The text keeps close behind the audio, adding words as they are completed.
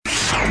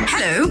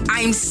Hello,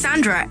 I'm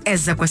Sandra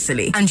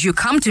Ezekwesili, and you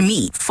come to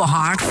me for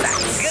hard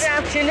facts. Good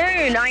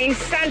afternoon, I'm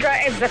Sandra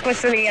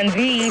Ezekwesili, and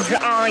these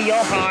are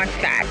your hard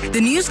facts.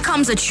 The news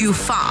comes at you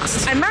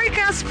fast.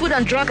 America's Food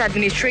and Drug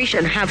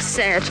Administration have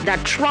said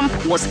that Trump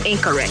was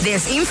incorrect.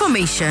 There's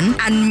information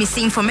and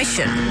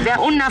misinformation. Their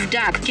own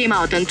NAFDAC came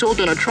out and told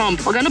Donald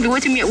Trump, we're going to be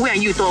waiting here where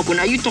you talk.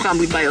 Now you talk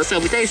and by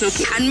yourself. We tell you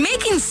it's okay. And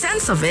making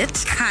sense of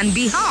it can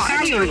be hard.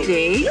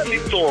 Kayode,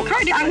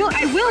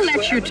 I will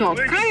let you talk.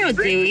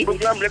 Kayode,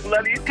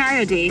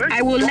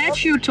 I will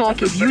let you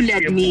talk if you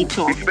let me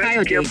talk.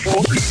 Kayode.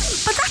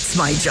 But that's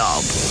my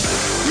job.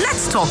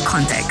 Let's talk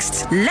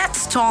context.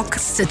 Let's talk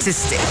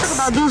statistics. Talk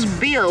about those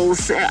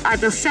bills at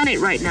the Senate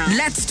right now.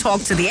 Let's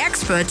talk to the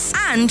experts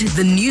and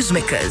the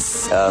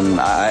newsmakers.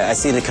 I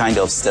see the kind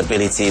of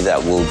stability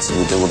that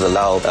would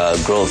allow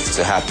growth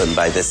to happen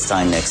by this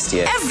time next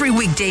year. Every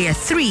weekday at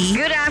 3.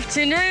 Good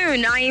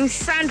afternoon. I am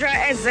Sandra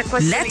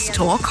Ezekwesili. Let's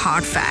talk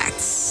hard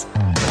facts.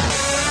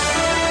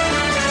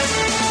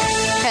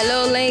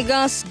 Hello,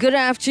 Lagos. Good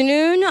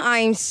afternoon.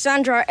 I'm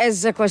Sandra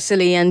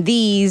Ezekwesili, and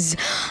these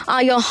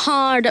are your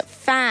hard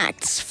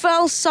facts.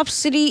 Fuel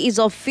subsidy is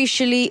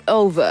officially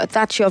over.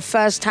 That's your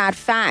first hard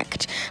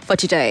fact for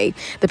today.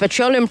 The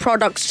Petroleum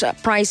Products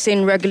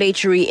Pricing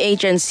Regulatory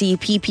Agency,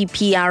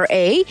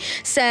 PPPRA,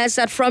 says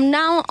that from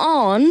now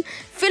on,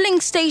 filling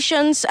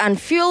stations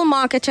and fuel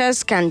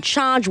marketers can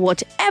charge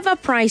whatever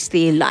price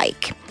they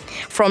like.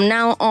 From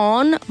now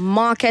on,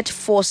 market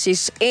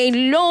forces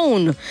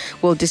alone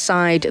will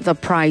decide the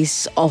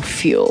price of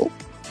fuel.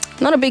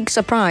 Not a big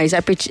surprise.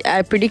 I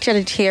predicted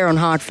it here on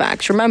Hard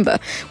Facts. Remember,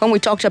 when we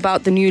talked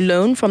about the new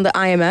loan from the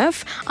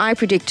IMF, I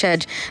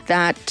predicted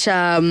that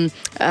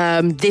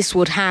this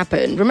would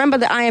happen. Remember,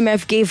 the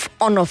IMF gave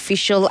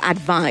unofficial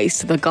advice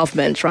to the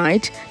government,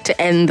 right,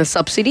 to end the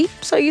subsidy.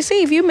 So you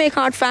see, if you make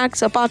Hard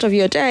Facts a part of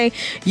your day,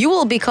 you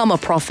will become a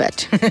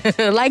prophet,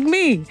 like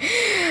me.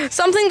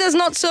 Something that's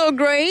not so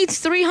great,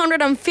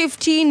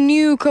 350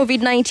 new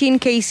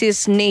COVID-19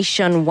 cases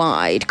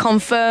nationwide,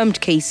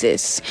 confirmed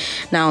cases.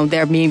 Now,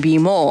 there may be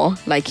more,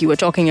 like you were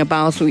talking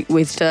about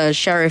with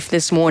Sheriff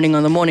this morning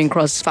on the Morning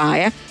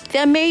Crossfire.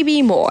 There may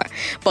be more,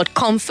 but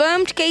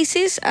confirmed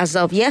cases as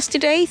of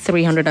yesterday,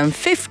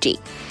 350.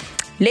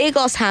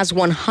 Lagos has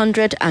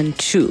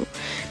 102.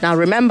 Now,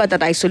 remember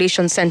that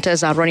isolation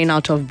centers are running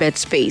out of bed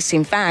space.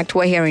 In fact,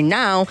 we're hearing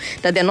now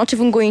that they're not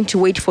even going to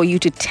wait for you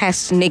to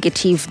test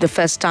negative the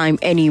first time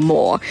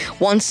anymore.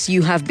 Once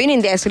you have been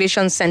in the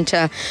isolation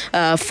center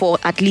for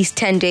at least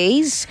 10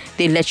 days,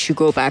 they let you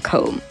go back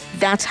home.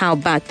 That's how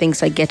bad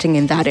things are getting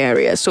in that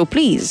area. So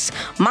please,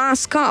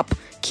 mask up.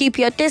 Keep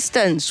your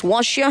distance,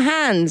 wash your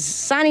hands,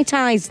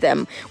 sanitize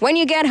them. When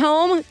you get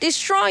home,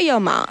 destroy your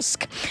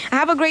mask. I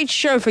have a great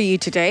show for you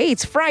today.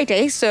 It's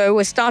Friday, so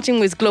we're starting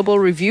with Global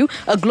Review,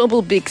 a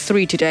global big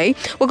three today.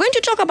 We're going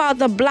to talk about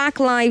the Black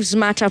Lives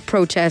Matter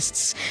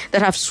protests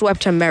that have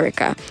swept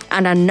America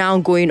and are now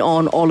going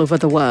on all over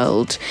the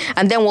world.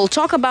 And then we'll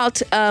talk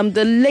about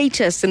the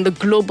latest in the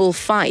global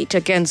fight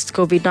against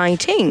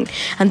COVID-19.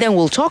 And then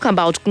we'll talk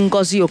about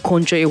Ngozi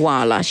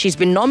Okonjo-Iweala. She's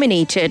been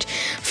nominated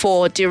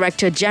for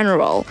Director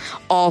General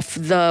of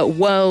the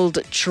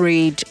World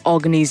Trade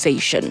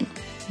Organization.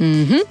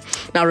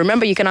 Now,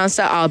 remember, you can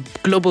answer our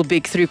global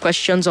big three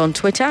questions on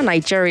Twitter,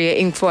 Nigeria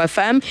Info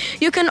FM.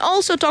 You can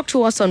also talk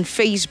to us on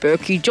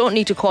Facebook. You don't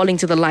need to call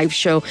into the live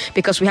show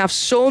because we have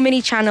so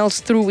many channels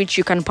through which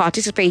you can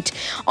participate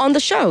on the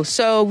show.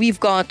 So we've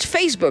got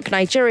Facebook,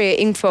 Nigeria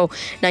Info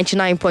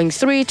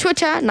 99.3,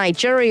 Twitter,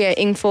 Nigeria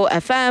Info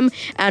FM,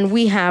 and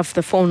we have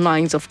the phone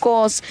lines, of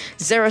course,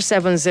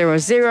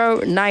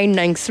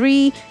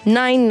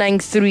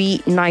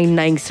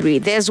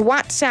 0700-993-993-993. There's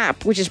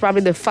WhatsApp, which is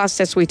probably the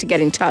fastest way to get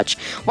in touch.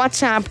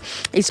 WhatsApp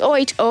is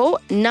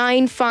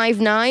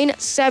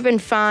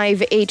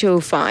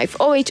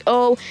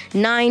 080-959-75805.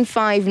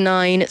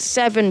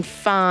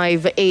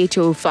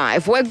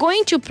 080-959-75805. We're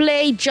going to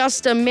play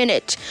just a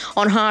minute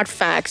on Hard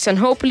Facts, and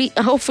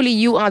hopefully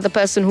you are the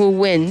person who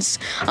wins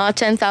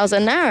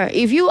 10,000 naira.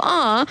 If you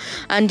are,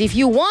 and if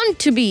you want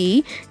to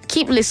be,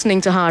 keep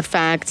listening to Hard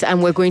Facts,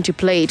 and we're going to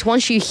play it.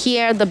 Once you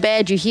hear the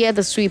bed, you hear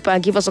the sweeper,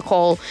 give us a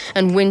call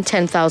and win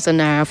 10,000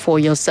 naira for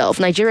yourself.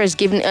 Nigeria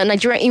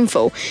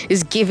Info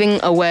is giving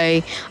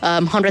away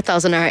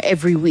 100,000 naira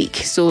every week.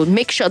 So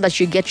make sure that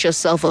you get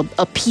yourself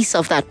a piece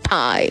of that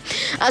pie.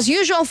 As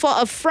usual, for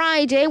a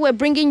Friday, we're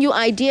bringing you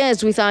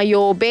ideas with our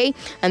Yobe,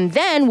 and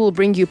then we'll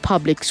bring you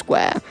Public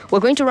Square. We're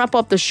going to wrap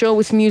up the show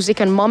with music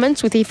and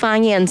moments with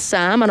Ifeanyi and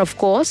Sam, and of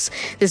course,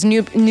 there's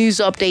new news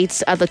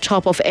updates at the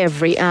top of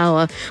every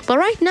hour. But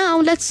right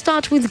now, let's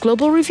start with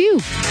Global Review.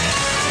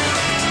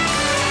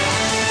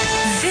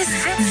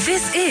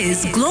 This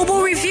is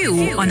Global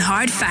Review on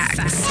Hard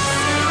Facts.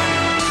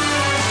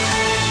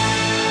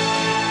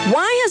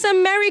 Why has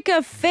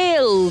America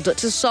failed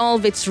to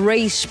solve its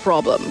race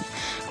problem?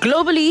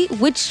 Globally,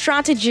 which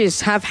strategies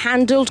have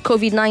handled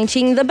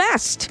COVID-19 the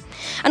best?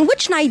 And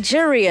which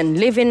Nigerian,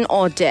 living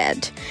or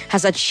dead,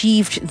 has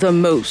achieved the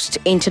most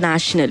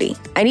internationally?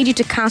 I need you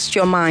to cast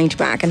your mind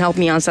back and help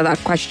me answer that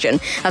question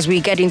as we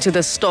get into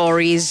the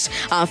stories.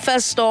 Our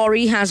first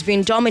story has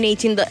been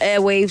dominating the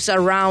airwaves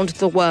around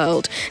the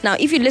world. Now,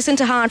 if you listen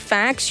to Hard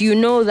Facts, you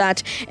know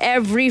that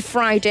every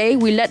Friday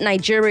we let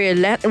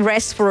Nigeria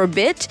rest for a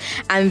bit,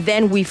 and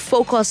then we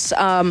focus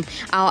our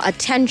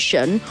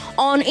attention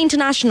on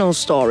international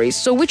stories.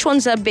 So which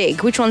ones are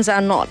big, which ones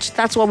are not?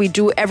 That's what we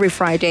do every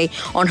Friday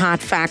on Hard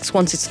Facts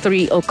once it's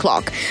 3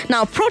 o'clock.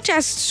 Now,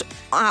 protests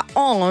are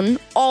on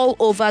all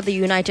over the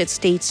United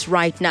States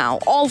right now.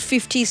 All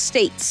 50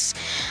 states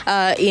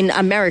in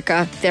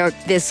America,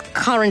 there's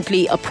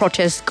currently a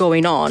protest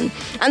going on.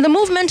 And the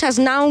movement has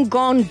now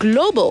gone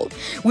global.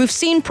 We've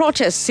seen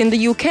protests in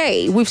the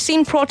UK. We've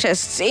seen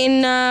protests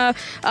in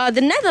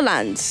the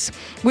Netherlands.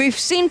 We've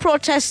seen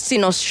protests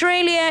in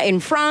Australia,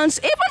 in France,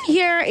 even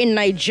here in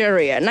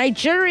Nigeria.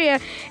 Nigeria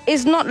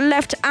is not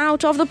left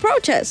out of the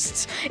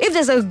protests. If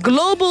there's a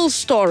global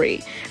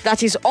story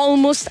that is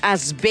almost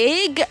as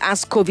big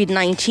as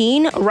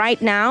COVID-19 right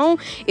now,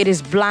 it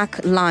is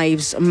Black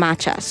Lives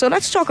Matter. So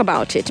let's talk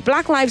about it.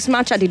 Black Lives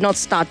Matter did not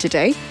start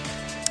today.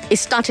 It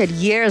started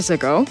years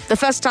ago. The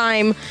first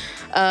time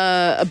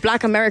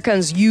Black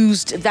Americans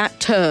used that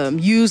term,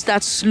 used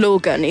that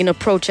slogan in a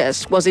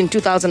protest was in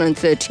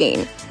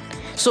 2013.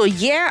 So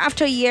year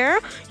after year,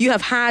 you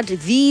have had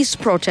these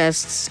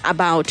protests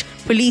about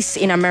police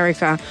in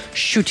America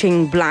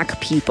shooting black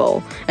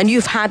people. And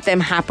you've had them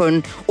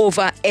happen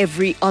over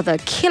every other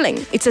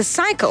killing. It's a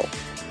cycle.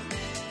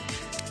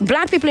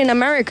 Black people in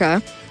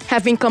America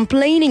have been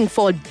complaining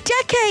for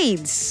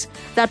decades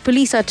that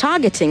police are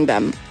targeting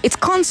them. It's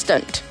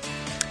constant.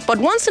 But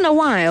once in a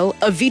while,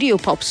 a video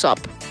pops up.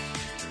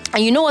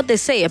 And you know what they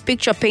say, a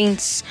picture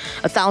paints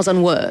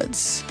 1,000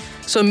 words.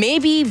 So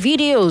maybe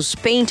videos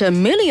paint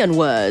 1,000,000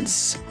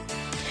 words.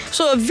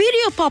 So a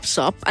video pops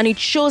up and it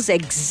shows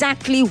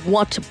exactly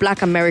what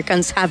Black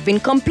Americans have been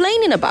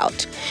complaining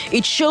about.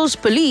 It shows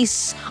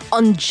police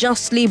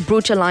unjustly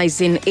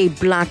brutalizing a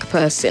black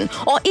person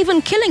or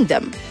even killing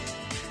them.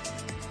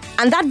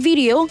 And that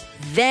video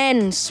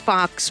then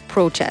sparks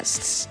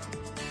protests.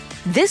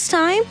 This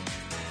time,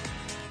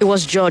 it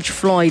was George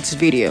Floyd's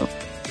video.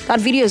 That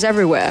video is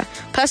everywhere.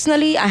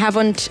 Personally, I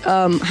haven't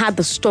had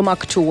the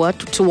stomach to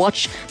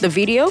watch the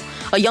video.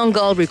 A young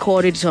girl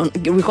recorded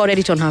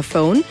it on her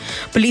phone.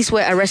 Police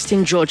were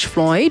arresting George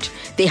Floyd.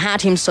 They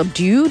had him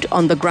subdued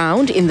on the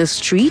ground in the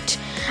street.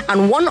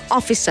 And one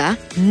officer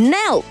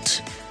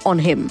knelt on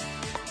him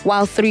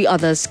while 3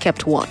 others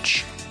kept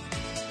watch.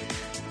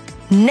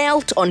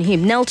 Knelt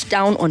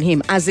down on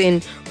him, as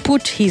in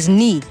put his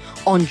knee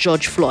on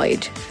George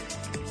Floyd.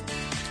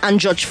 And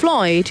George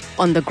Floyd,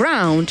 on the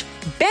ground,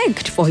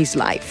 begged for his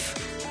life.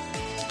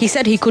 He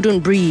said he couldn't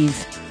breathe.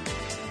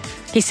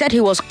 He said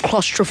he was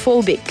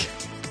claustrophobic.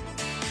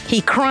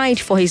 He cried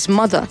for his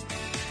mother.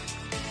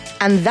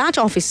 And that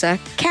officer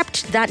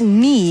kept that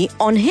knee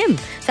on him.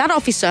 That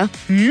officer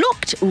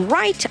looked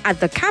right at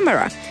the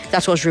camera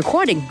that was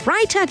recording,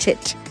 right at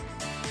it.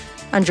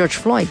 And George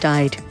Floyd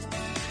died.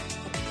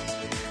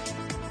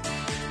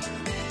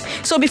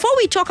 So before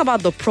we talk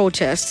about the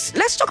protests,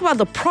 let's talk about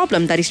the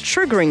problem that is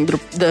triggering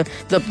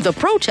the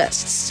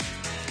protests.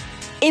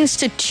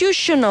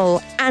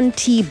 Institutional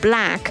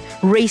anti-black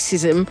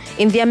racism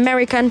in the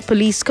American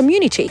police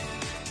community.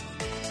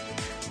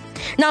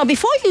 Now,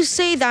 before you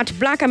say that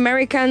Black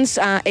Americans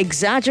are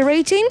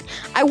exaggerating,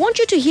 I want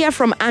you to hear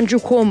from Andrew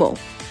Cuomo.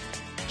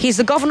 He's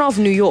the governor of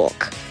New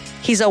York.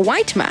 He's a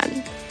white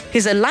man.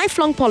 He's a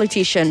lifelong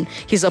politician.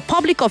 He's a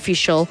public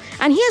official.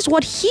 And here's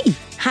what he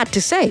had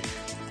to say.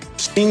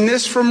 Seen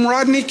this from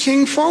Rodney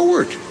King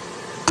forward.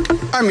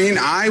 I mean,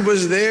 I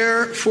was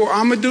there for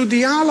Amadou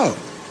Diallo.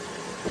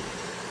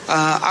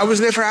 I was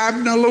there for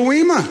Abner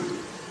Louima.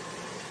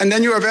 And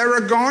then you have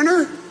Eric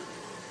Garner.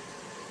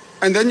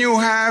 And then you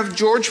have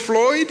George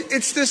Floyd.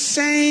 It's the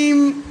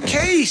same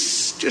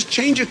case. Just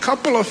change a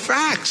couple of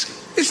facts.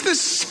 It's the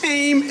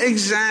same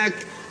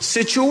exact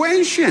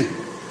situation.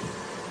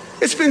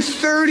 It's been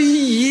 30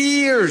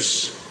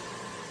 years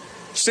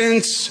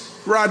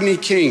since Rodney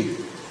King.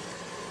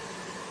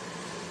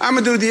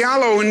 Amadou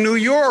Diallo in New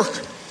York,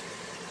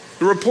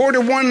 the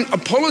reporter won a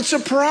Pulitzer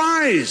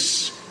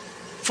Prize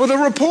for the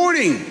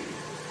reporting.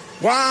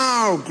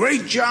 Wow,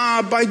 great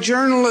job by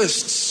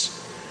journalists.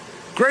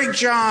 Great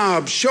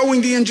job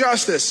showing the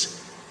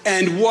injustice.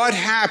 And what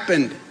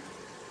happened?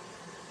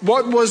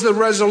 What was the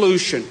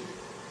resolution?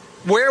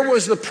 Where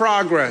was the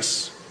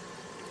progress?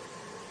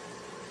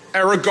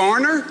 Eric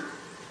Garner?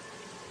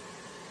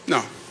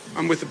 No,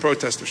 I'm with the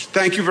protesters.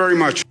 Thank you very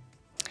much.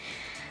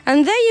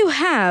 And there you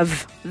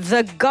have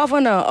the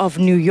governor of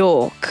New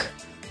York.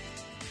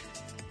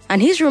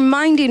 And he's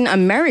reminding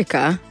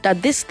America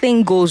that this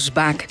thing goes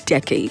back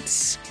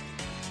decades.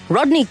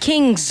 Rodney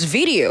King's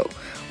video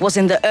was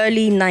in the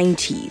early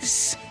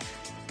 90s,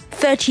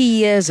 30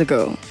 years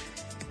ago.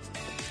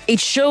 It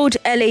showed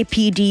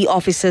LAPD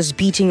officers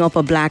beating up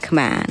a black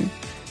man.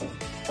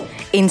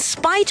 In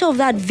spite of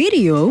that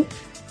video,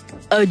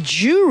 a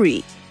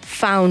jury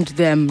found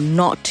them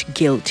not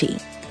guilty.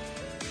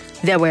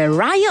 There were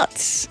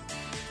riots.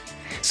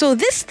 So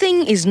this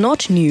thing is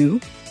not new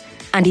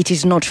and it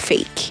is not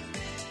fake.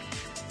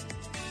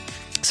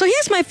 So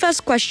here's my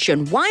first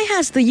question. Why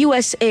has the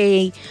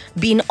USA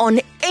been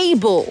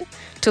unable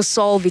to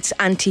solve its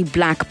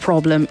anti-black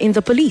problem in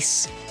the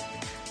police?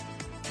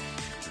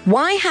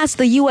 Why has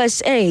the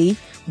USA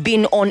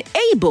been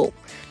unable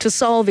to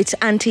solve its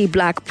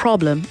anti-black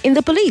problem in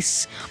the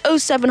police?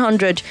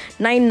 0700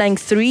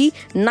 993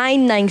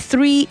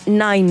 993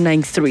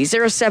 993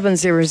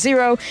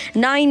 0700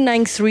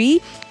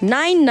 993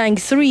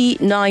 993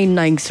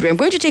 993. I'm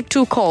going to take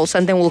 2 calls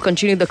and then we'll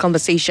continue the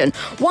conversation.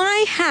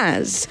 Why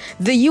has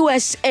the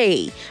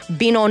USA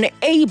been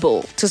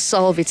unable to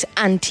solve its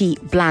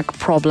anti-black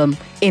problem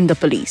in the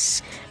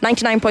police?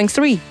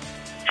 99.3.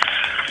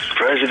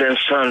 President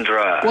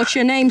Sandra. What's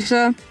your name,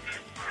 sir?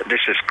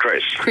 This is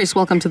Chris. Chris,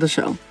 welcome to the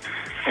show.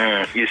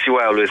 You see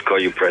why I always call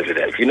you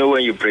president. You know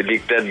when you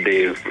predicted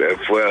the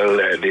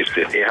this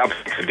thing, it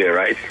happened today,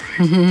 right?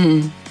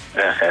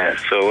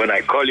 So when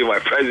I call you my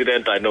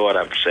president, I know what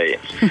I'm saying.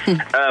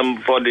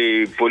 For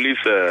the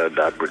police,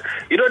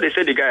 they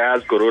say the guy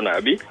has corona,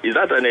 Abi? Is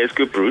that an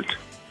escape route?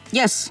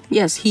 Yes,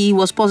 he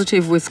was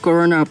positive with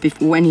corona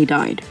when he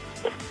died.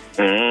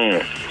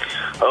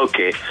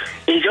 Okay.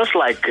 It's just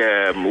like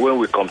when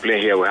we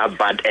complain here, we have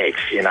bad eggs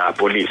in our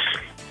police.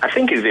 I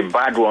think it's the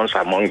bad ones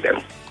among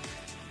them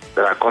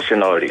that are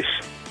causing all this.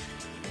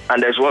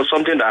 And there's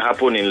something that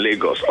happened in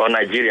Lagos or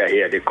Nigeria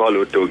here, they call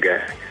Otoge.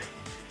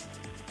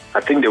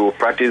 I think they will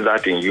practice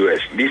that in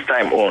US. This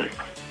time on,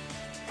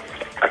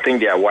 I think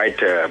their white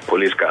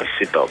police can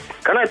sit up.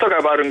 Can I talk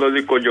about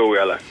Ngozi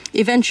Kojo-Iweala?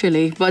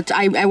 Eventually, but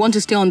I want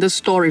to stay on this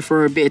story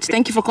for a bit.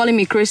 Thank you for calling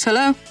me, Chris.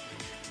 Hello?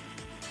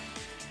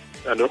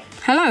 Hello?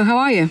 Hello, how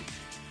are you?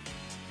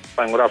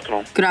 Fine, good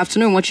afternoon. Good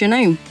afternoon. What's your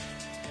name?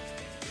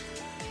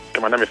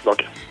 Okay, my name is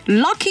Lucky.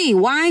 Lucky,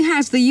 why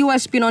has the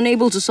US been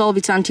unable to solve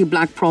its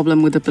anti-black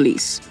problem with the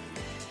police?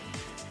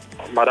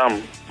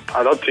 Madam,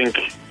 I don't think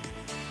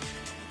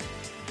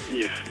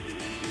if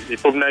the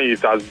problem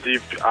is as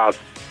deep as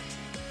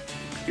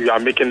you are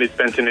making it,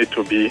 painting it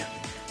to be.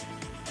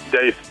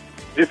 There is,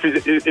 if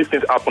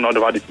things happen all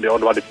over the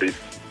place,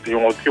 you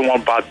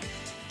want bad.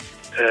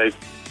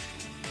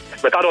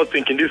 But I don't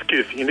think in this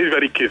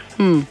very case,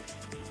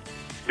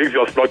 this is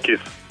your flawed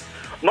case.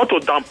 Not to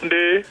dampen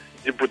the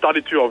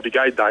brutality of the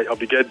guy dead,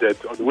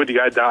 or the way the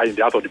guy died in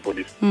the hands of the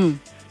police.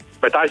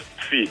 But I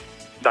feel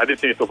that this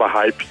thing is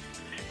overhyped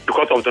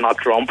because of Donald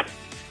Trump.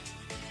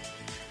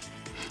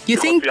 You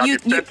think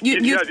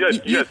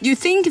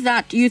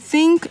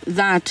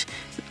that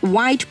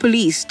white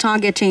police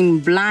targeting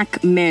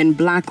black men,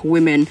 black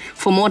women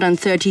for more than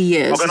 30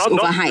 years is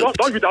overhyped?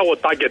 Don't use that word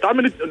target. I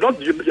don't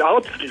think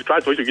you try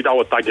to use that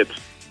word target.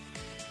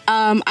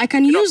 I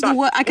can use the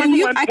word. I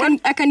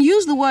can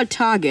use the word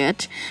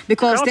target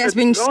because there's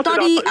been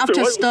study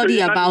after study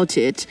about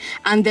it,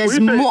 and there's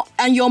more.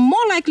 And you're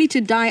more likely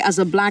to die as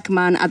a black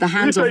man at the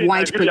hands of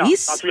white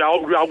police. That we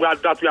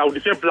are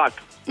the same black.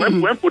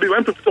 When people die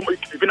in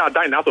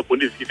the hands of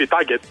police, it's a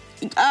target.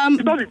 It's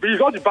not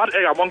the bad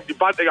egg among the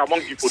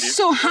police.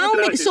 So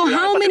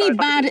how many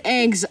bad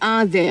eggs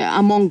are there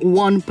among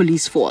one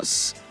police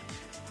force?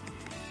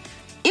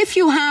 If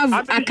you have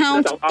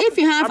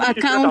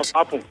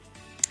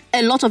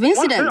a lot of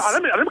incidents.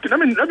 Let me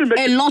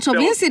a lot of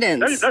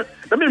incidents.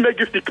 Let me make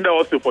this clear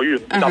also for you,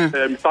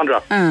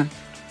 Sandra.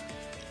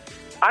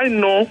 I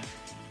know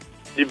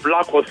the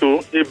black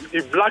also,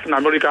 if black in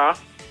America,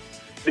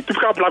 the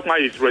typical black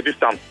man is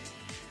resistant.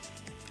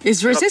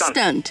 Is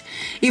resistant.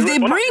 If they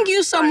bring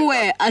you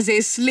somewhere as a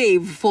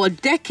slave for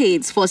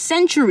decades, for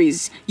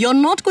centuries, you're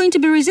not going to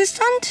be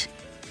resistant?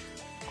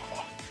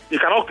 You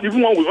cannot,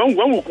 even when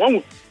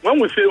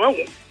we say, what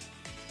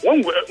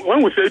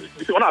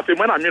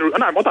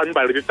I mean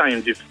by resistance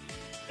in this,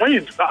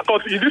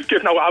 because in this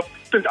case now, I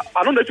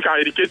don't know if you can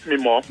educate me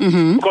more,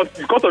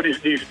 because of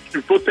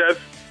the protest,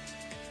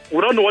 we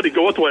don't know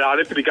what were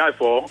arrested the guy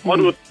for. All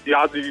those,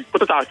 the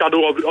protest are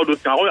shadow of all those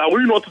things. I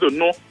really want to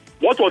know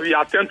what was the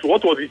attempt,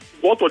 what was the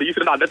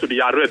incident that led to the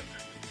arrest.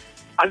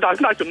 And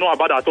I'd like to know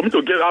about that for me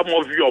to have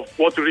more view of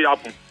what really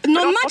happened.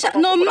 No matter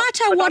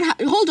what.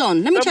 Hold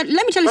on. Let me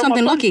tell you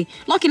something, Lucky.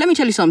 Lucky, let me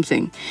tell you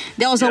something.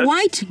 There was a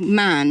white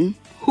man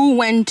who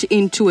went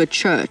into a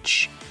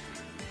church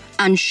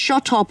and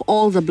shot up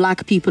all the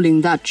black people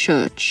in that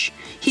church.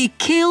 He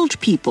killed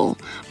people,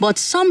 but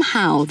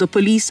somehow the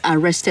police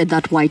arrested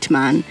that white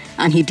man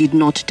and he did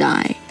not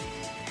die.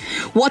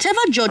 Whatever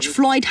George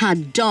Floyd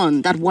had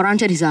done that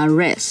warranted his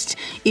arrest,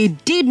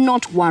 it did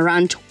not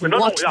warrant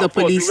what the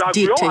police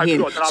did to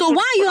him. So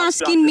why are you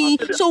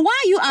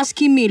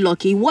asking me,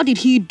 Lucky, what did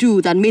he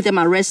do that made them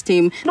arrest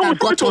him, that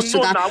got us to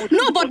that?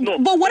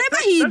 But whatever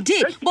he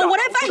did,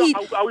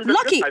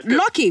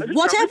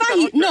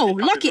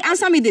 Lucky,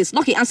 answer me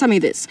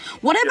this.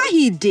 Whatever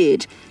he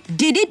did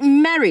it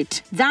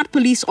merit that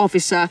police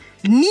officer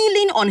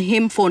kneeling on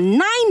him for 9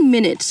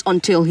 minutes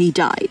until he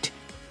died?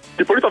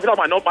 The police officer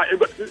might not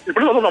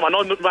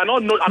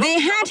know. They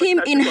had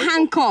him in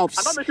handcuffs.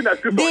 I'm not making an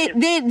excuse for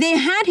him. They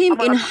had him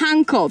in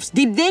handcuffs.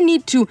 Did they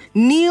need to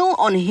kneel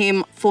on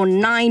him for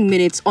 9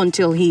 minutes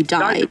until he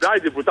died? That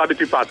is the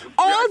brutality part.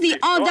 All the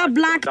other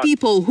black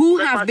people who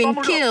have been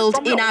killed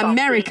in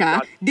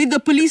America, did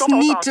the police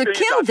need to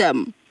kill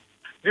them?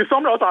 The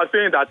summary also are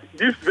saying that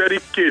this very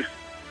case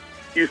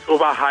is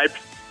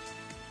overhyped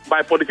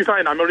by politicians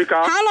in America.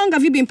 How long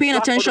have you been paying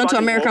attention to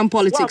American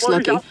politics,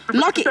 Lucky?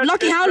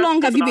 Lucky, how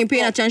long have you been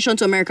paying attention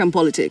to American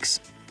politics?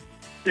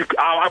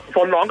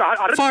 For long.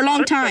 For a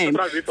long time.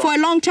 For a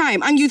long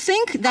time. And you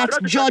think that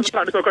Judge...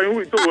 I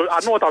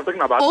know what I'm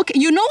talking about. Okay,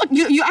 you know what?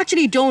 You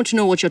actually don't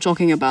know what you're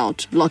talking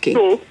about, Lucky.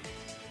 So,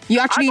 you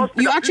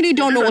actually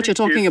don't know what you're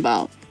talking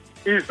about.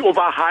 It's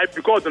overhyped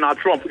because Donald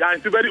Trump.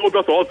 And it's very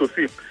obvious for all to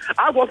see.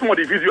 I watched some of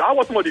the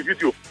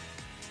video.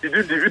 The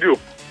video.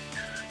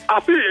 I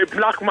see a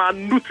black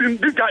man looting.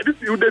 This guy,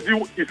 is a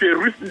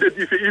risk.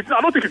 I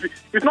don't think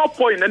it's not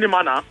poor in any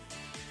manner.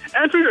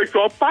 Entering a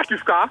shop, park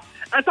his car,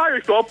 enter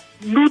a shop,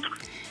 loot.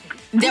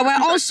 There were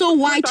also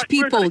white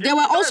people. There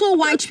were also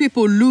white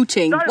people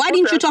looting. Why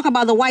didn't you talk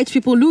about the white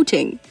people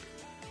looting?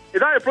 Is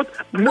that a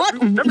protest?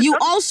 What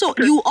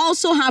you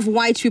also have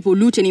white people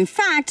looting. In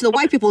fact, the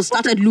white people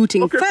started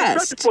looting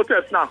first.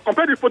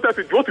 Compare the protest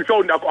with what we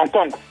saw in Hong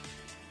Kong.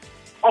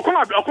 Hong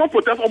Kong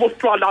protest almost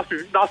throughout last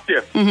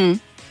year. Mm-hmm.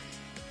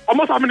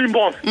 Almost how many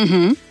months?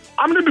 Mm-hmm.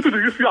 How many people do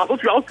you see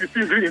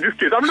in this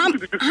case?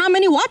 How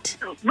many what?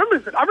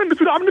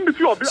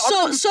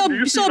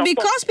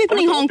 Because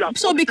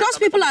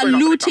people are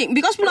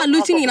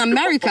looting in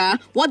America,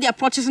 what they're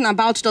protesting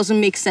about doesn't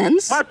make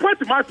sense. My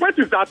point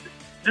is that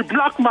the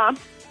black man,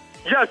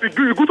 yes, it's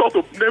good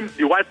also name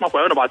the white man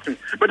for about him,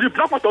 but the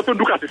black man also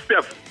look at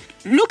himself.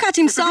 Look at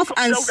himself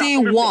and say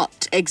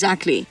what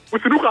exactly? We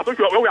should look at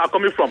where we are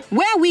coming from.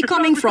 Where are we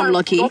coming from,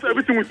 Lucky? Not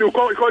everything we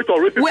call it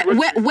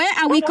racism. Where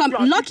are we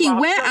coming, Lucky?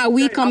 Where are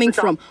we coming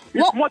from?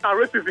 It's more than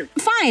racism.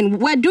 Fine,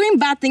 we're doing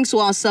bad things to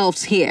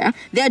ourselves here.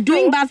 They're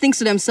doing bad things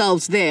to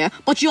themselves there.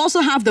 But you also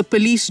have the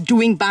police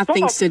doing bad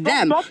things to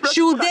them.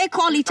 Should they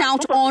call it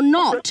out or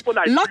not?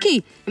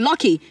 Lucky.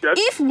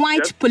 If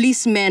white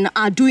policemen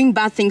are doing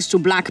bad things to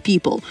black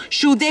people,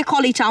 should they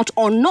call it out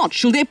or not?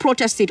 Should they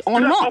protest it or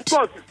not? Of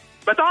course.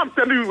 But I'm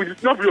telling you,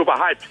 it's not really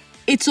overhyped.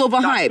 It's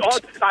overhyped.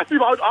 I see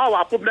how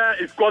our problem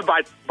is caused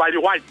by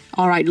the whites.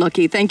 All right,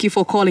 Lucky. Thank you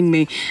for calling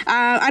me.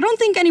 I don't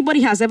think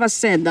anybody has ever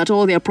said that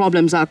all their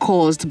problems are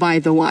caused by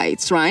the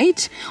whites,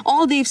 right?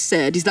 All they've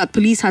said is that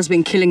police has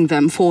been killing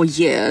them for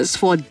years,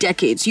 for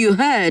decades. You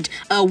heard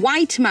a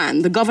white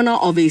man, the governor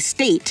of a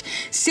state,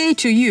 say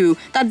to you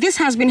that this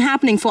has been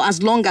happening for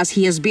as long as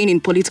he has been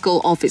in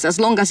political office, as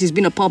long as he's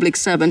been a public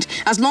servant,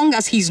 as long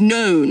as he's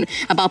known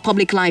about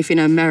public life in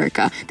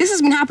America. This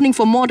has been happening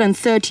for more than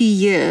 30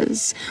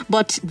 years.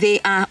 But they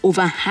are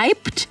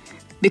overhyped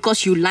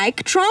because you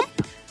like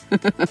Trump?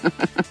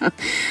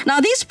 Now,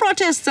 these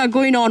protests are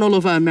going on all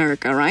over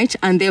America, right?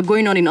 And they're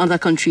going on in other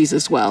countries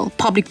as well,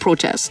 public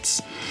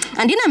protests.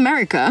 And in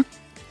America,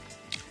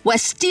 we're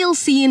still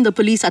seeing the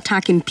police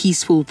attacking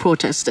peaceful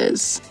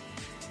protesters.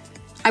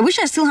 I wish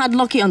I still had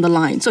Lucky on the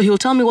line, so he'll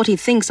tell me what he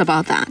thinks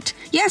about that.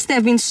 Yes, there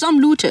have been some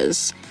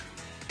looters.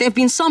 There have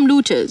been some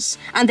looters,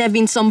 and there have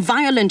been some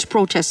violent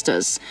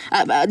protesters.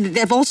 There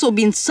have also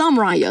been some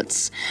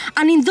riots.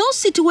 And in those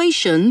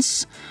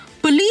situations,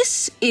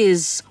 police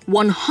is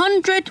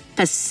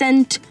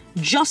 100%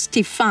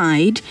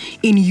 justified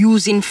in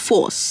using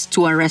force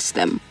to arrest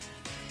them.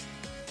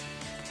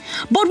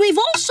 But we've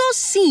also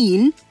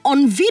seen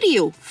on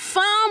video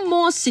far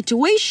more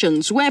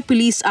situations where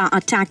police are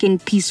attacking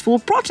peaceful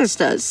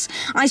protesters.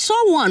 I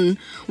saw one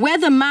where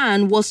the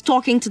man was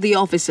talking to the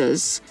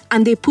officers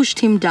and they pushed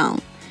him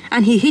down.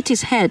 And he hit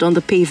his head on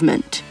the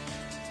pavement.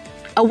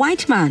 A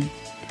white man.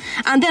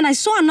 And then I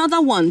saw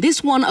another one.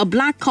 This one, a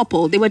black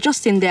couple. They were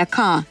just in their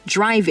car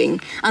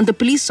driving. And the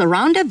police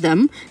surrounded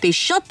them. They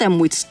shot them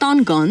with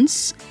stun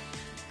guns.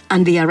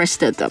 And they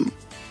arrested them.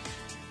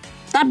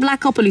 That black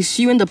couple is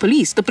suing the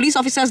police. The police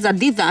officers that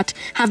did that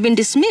have been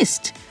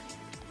dismissed.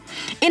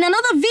 In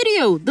another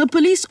video, the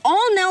police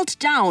all knelt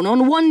down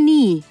on one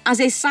knee as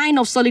a sign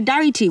of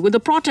solidarity with the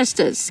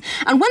protesters.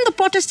 And when the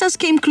protesters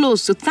came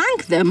close to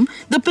thank them,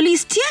 the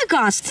police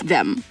tear-gassed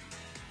them.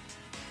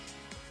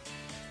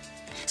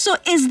 So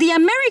is the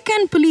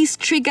American police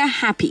trigger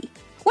happy?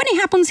 When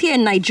it happens here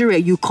in Nigeria,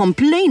 you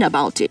complain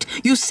about it.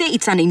 You say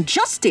it's an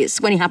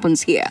injustice when it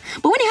happens here.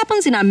 But when it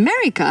happens in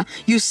America,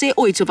 you say,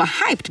 oh, it's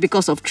overhyped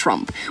because of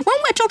Trump. When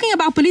we're talking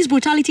about police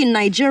brutality in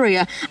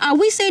Nigeria,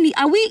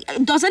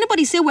 does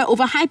anybody say we're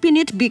overhyping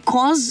it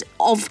because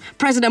of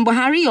President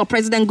Buhari or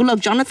President Goodluck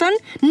Jonathan?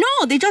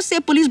 No, they just say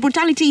police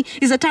brutality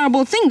is a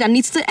terrible thing that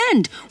needs to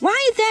end.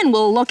 Why then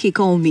will Lucky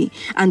call me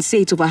and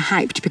say it's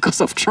overhyped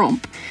because of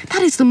Trump?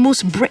 That is the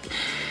most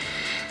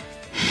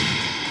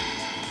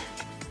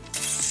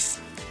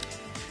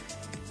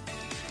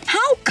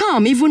How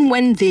come even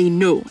when they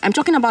know, I'm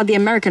talking about the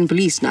American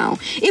police now,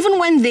 even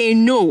when they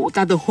know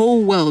that the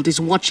whole world is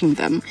watching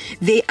them,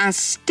 they are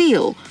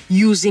still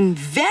using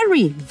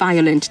very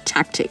violent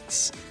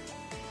tactics?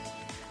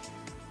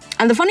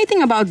 And the funny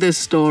thing about this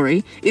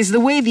story is the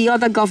way the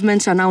other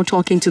governments are now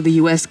talking to the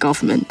US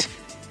government.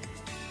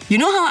 You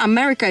know how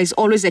America is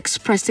always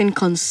expressing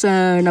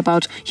concern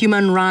about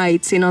human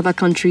rights in other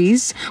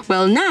countries?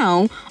 Well,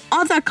 now,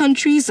 other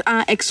countries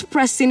are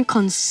expressing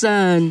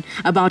concern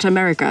about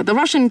America. The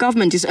Russian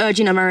government is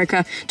urging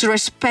America to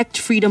respect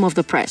freedom of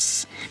the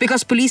press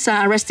because police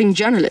are arresting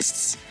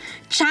journalists.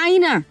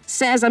 China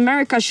says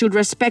America should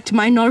respect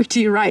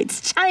minority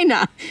rights.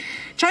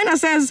 China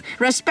says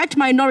respect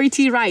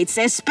minority rights,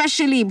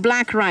 especially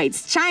black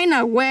rights.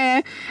 China,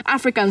 where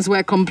Africans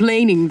were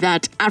complaining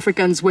that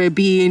Africans were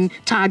being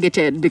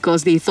targeted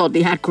because they thought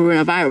they had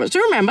coronavirus.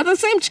 Remember, the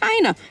same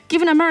China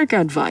giving America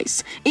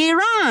advice.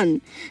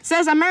 Iran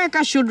says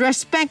America should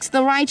respect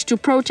the right to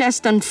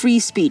protest and free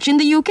speech. In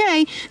the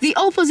UK, the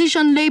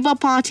opposition Labour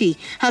Party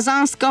has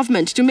asked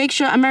government to make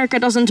sure America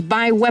doesn't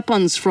buy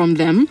weapons from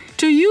them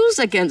to use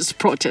against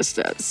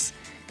protesters.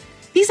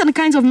 These are the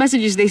kinds of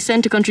messages they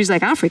send to countries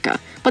like Africa,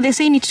 but they're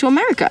saying it to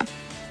America.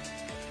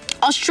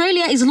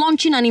 Australia is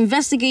launching an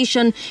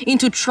investigation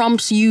into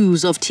Trump's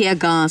use of tear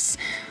gas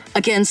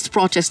against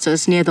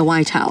protesters near the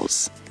White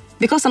House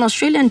because an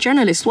Australian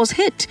journalist was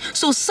hit.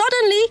 So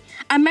suddenly,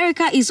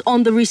 America is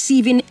on the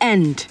receiving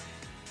end.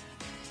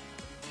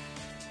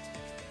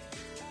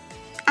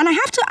 And I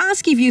have to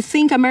ask if you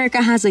think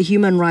America has a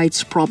human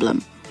rights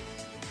problem.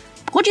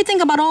 What do you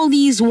think about all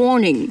these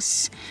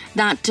warnings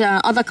that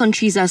other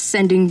countries are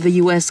sending the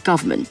US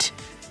government?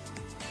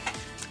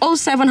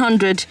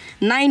 0700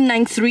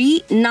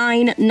 993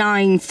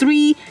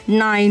 993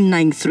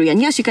 993.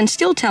 And yes, you can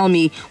still tell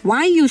me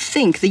why you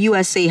think the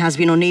USA has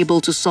been unable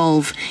to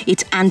solve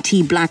its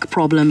anti-black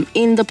problem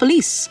in the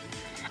police.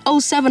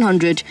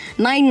 0700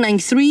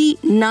 993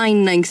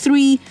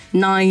 993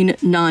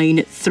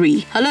 993.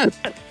 Hello.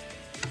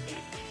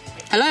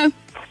 Hello.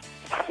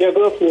 Yeah,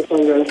 good afternoon,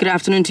 Sandra. Good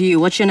afternoon to you.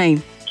 What's your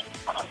name?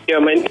 Yeah,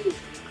 my name is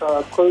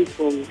calling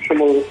from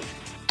Shomolu.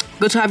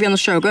 Good to have you on the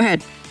show. Go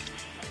ahead.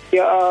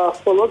 Yeah,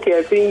 for Lucky,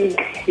 I think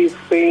he's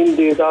saying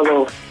this out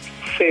of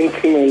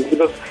sentiment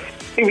because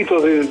if it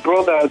was his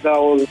brother that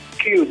was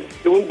killed,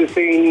 he wouldn't be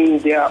saying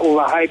they are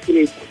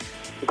overhyping it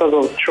because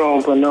of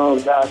Trump and all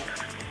of that.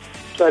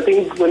 So I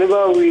think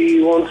whenever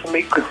we want to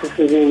make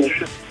criticism, we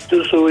should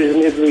do so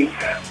reasonably.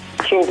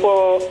 So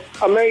for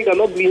America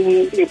not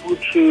being able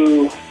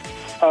to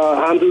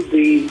handle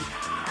the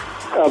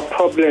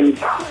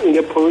problems in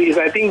the police,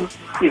 I think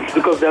it's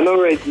because they're not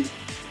ready.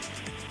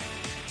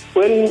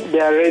 When they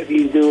are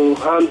ready, they will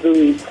handle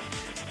it.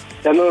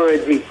 They're not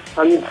ready.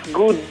 And it's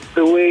good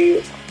the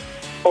way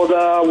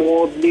other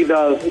world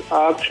leaders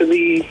are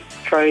actually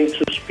trying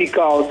to speak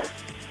out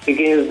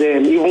against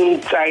them, even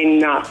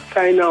China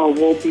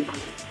of all people.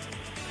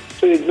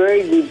 So it's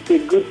very good, it's a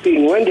good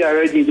thing. When they are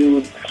ready, they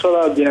will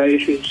sort out their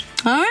issues.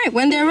 All right,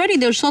 when they're ready,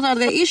 they'll sort out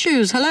their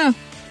issues. Hello.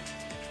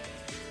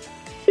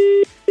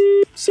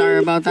 Sorry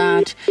about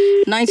that.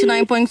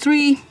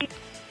 99.3.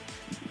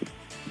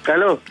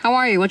 Hello. How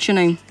are you? What's your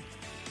name?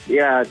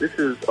 Yeah, this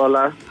is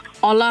Ola.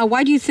 Ola,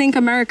 why do you think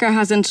America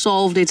hasn't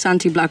solved its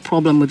anti-black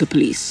problem with the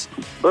police?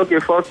 Okay,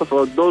 first of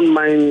all, don't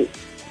mind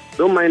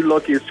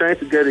Lucky. He's trying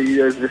to get a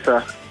US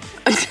visa.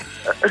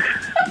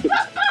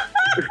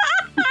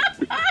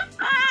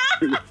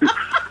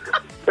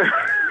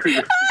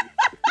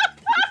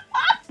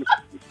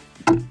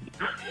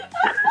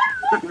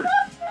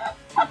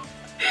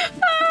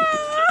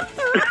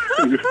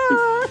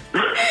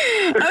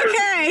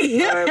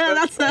 Okay.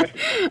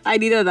 I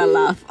needed that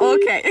laugh.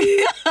 Okay.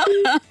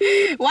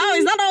 Wow,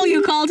 is that all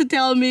you called to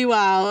tell me?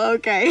 Wow,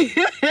 okay.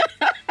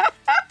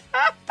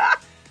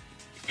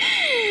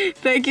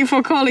 Thank you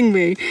for calling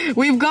me.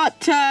 We've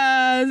got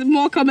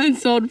more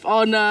comments on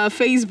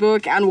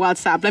Facebook and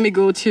WhatsApp. Let me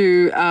go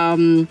to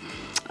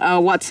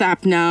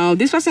WhatsApp now.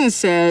 This person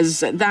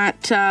says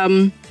that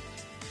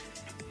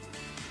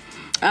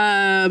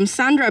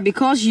Sandra,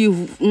 because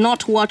you've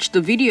not watched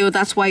the video,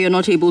 that's why you're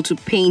not able to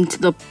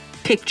paint the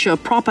picture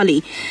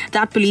properly.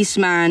 That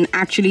policeman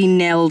actually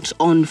knelt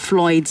on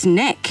Floyd's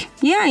neck.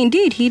 Yeah,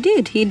 indeed, he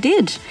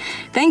did.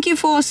 Thank you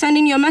for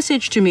sending your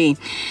message to me.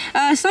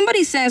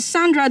 Somebody says,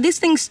 Sandra, this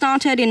thing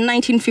started in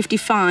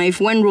 1955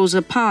 when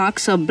Rosa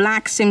Parks, a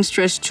black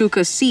seamstress, took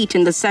a seat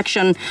in the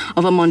section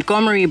of a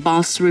Montgomery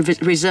bus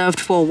reserved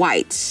for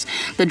whites.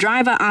 The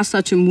driver asked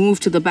her to move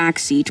to the back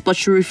seat, but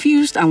she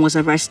refused and was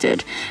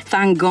arrested.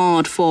 Thank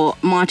God for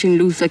Martin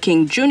Luther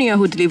King Jr.,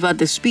 who delivered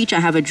the speech,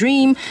 I have a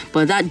dream,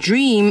 but that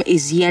dream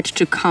is yet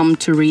to come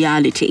to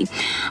reality.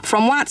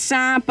 From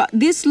WhatsApp,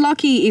 this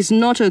Lucky is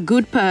not a good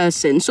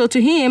person. So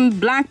to him,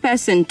 black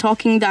person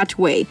talking that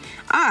way.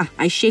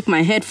 I shake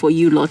my head for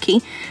you,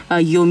 Lucky.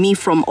 Yomi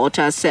from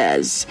Otta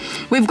says.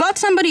 We've got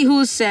somebody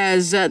who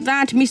says that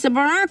Mr.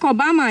 Barack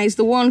Obama is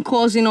the one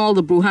causing all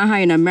the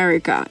brouhaha in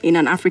America in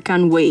an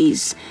African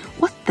ways.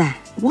 What?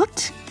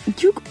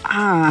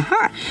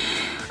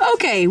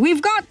 Okay,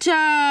 we've got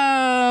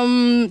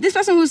this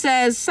person who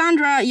says,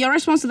 Sandra, your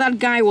response to that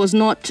guy was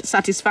not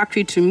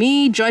satisfactory to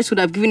me. Joyce would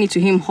have given it to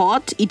him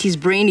hot. Eat his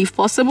brain if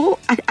possible.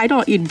 I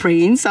don't eat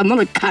brains. I'm not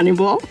a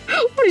cannibal.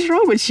 What is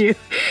wrong with you?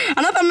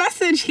 Another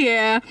message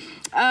here.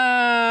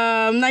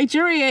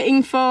 Nigeria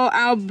info,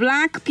 our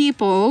black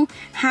people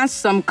has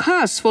some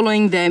curse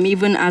following them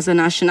even as a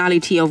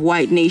nationality of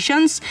white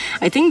nations.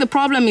 I think the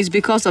problem is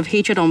because of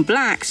hatred on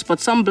blacks, but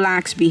some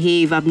blacks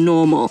behave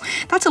abnormal.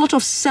 That's a lot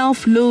of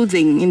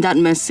self-loathing in that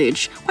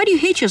message. Why do you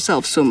hate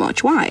yourself so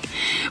much? Why?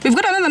 We've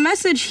got another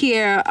message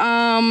here.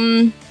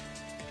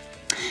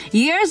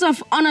 Years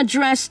of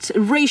unaddressed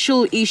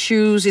racial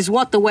issues is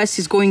what the West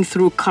is going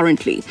through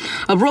currently.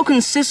 A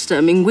broken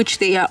system in which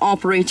they are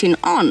operating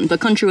on. The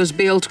country was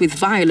built with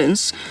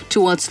violence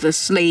towards the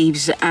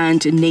slaves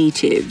and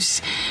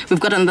natives.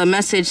 We've got another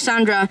message.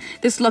 Sandra,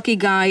 this lucky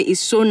guy is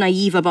so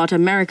naive about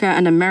America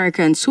and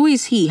Americans. Who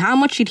is he? How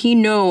much did he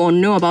know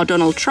about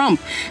Donald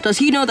Trump? Does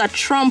he know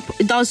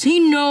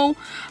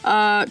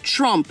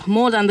Trump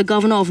more than the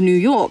governor of New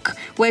York,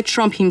 where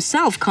Trump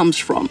himself comes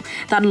from?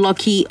 That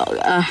lucky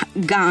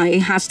guy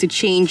has to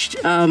change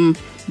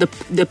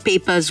the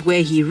papers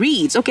where he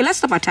reads. Okay, let's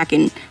stop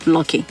attacking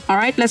Lucky. All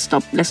right, let's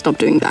stop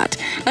doing that.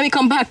 Let me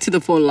come back to the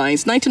phone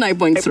lines.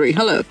 99.3.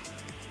 Hello.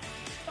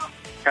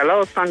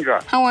 Hello,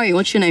 Sandra. How are you?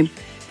 What's your name?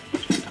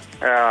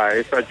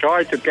 It's a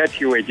joy to get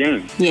you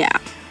again. Yeah.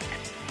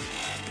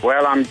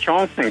 Well, I'm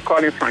Johnson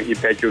calling from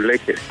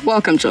Ibeju-Lekki.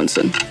 Welcome,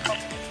 Johnson.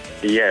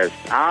 Yes.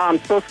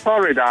 I'm so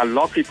sorry that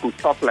Lucky could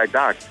talk like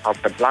that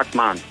of the black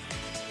man.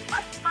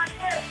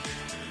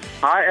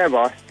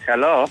 However,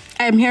 hello?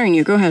 I'm hearing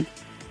you. Go ahead.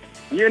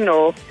 You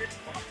know,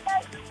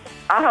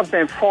 I have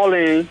been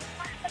following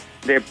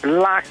the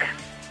black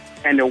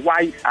and the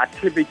white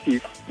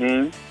activities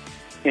in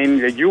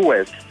the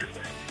U.S.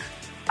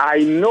 I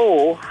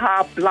know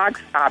how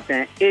blacks have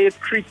been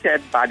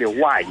ill-treated by the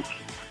whites.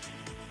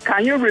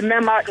 Can you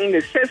remember in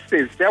the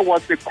 60s, there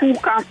was the Ku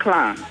Klux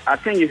Klan? I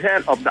think you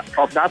heard of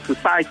that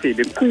society,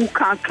 the Ku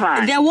Klux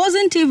Klan. There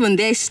wasn't even.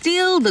 There's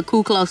still the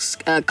Ku Klux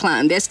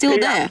Klan. They're still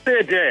there. Are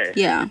still there.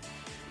 Yeah.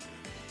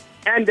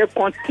 And they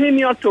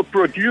continue to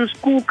produce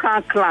Ku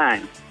Klux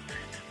Klan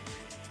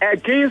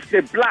against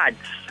the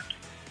blacks.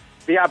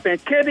 They have been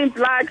killing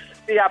blacks.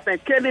 They have been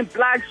killing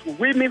blacks,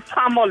 women,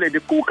 family. The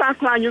Ku Klux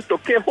Klan used to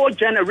kill a whole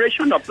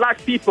generation of black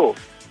people.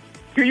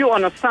 Do you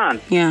understand?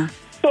 Yeah.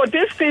 So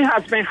this thing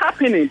has been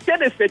happening.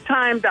 That is the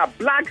time that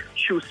blacks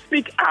should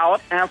speak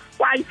out and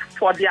fight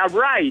for their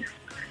rights.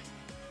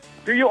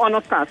 Do you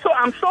understand? So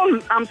I'm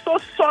so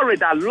sorry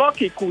that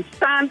Lucky could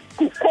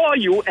call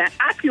you and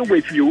argue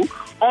with you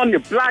on the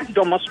black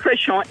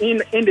demonstration in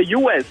the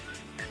U.S.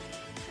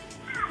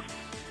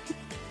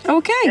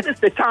 Okay. It is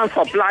the time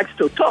for blacks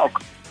to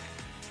talk.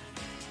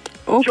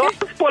 Okay. George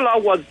Fuller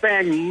was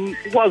being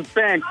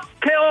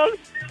killed,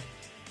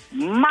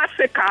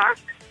 massacred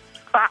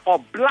by a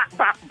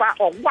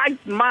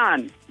white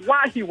man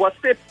while he was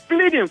still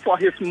pleading for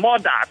his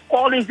mother,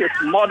 calling his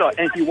mother,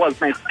 and he was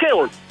being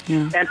killed.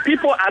 Yeah. And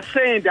people are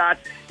saying that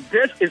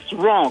this is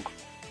wrong.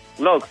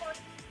 Look,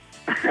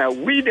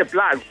 we the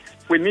blacks,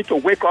 we need to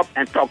wake up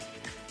and talk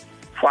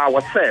for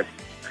ourselves.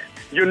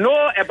 You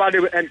know about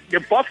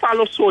the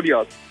Buffalo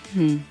Soldiers.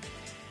 Do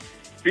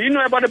you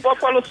know about the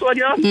Buffalo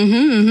Soldiers?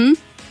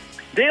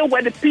 They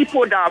were the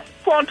people that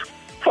fought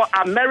for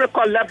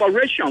American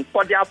liberation,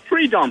 for their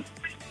freedom.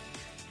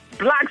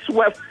 Blacks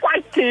were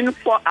fighting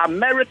for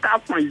America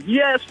from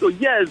years to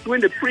years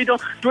during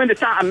the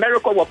time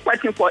America was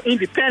fighting for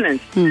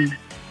independence. Do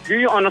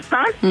you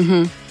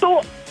understand?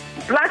 So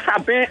blacks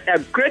have been a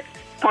great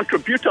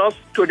contributors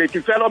to the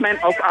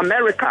development of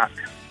America,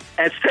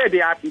 and say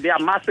they are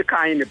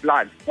massacring the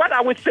blacks. What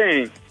are we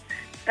saying?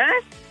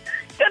 That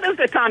is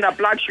the time that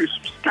blacks should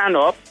stand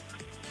up.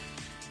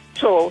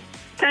 So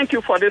thank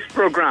you for this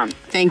program.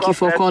 Thank you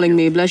for calling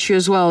me. Bless you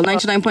as well.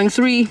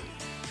 99.3.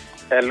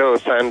 Hello,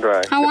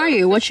 Sandra. How are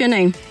you? What's your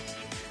name?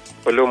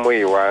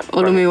 Olumuyiwa.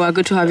 Olumuyiwa,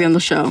 good to have you on the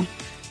show.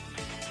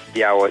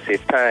 There was a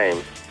time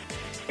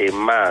a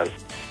man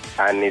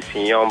and his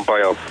young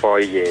boy of 4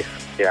 years,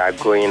 they are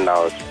going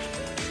out.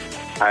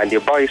 And the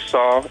boy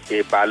saw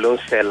a balloon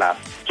seller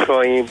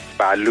throwing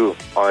balloon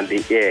on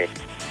the air.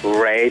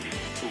 Red,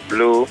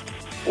 blue,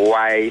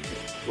 white,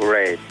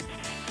 red.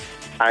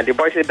 And the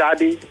boy said,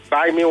 Daddy,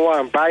 buy me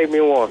one.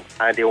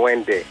 And they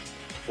went there.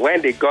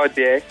 When they got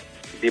there,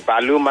 the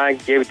balloon man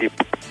gave the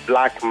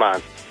black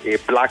man a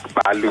black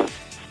balloon.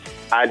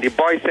 And the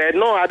boy said,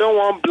 no, I don't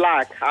want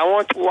black. I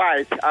want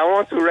white. I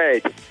want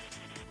red.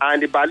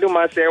 And the balloon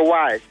man said,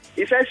 why?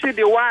 He said, see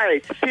the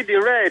white, see the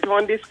red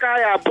on the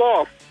sky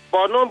above,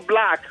 but not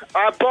black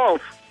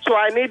above. So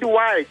I need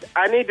white,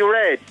 I need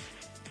red.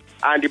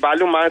 And the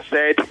balloon man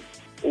said,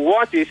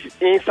 what is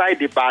inside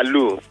the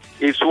balloon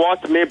is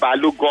what made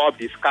balloon go up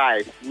the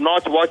sky,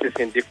 not what is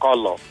in the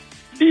color.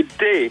 The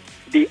day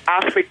the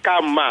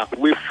African man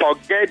will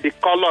forget the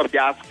color of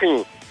their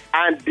skin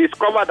and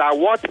discover that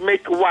what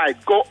makes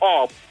white go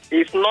up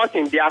is not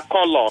in their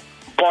color,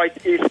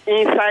 but is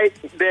inside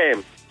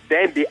them,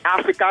 then the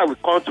Africa will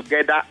come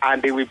together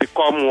and they will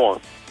become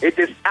one. It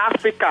is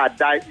Africa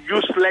that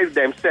useless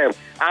themselves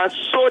and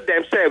sold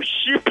themselves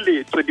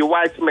cheaply to the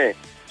white men.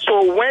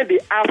 So when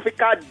the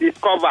Africa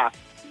discover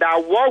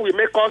that what will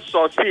make us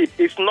succeed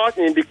is not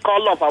in the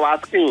color of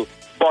our skin,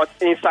 but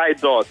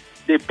inside us,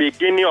 the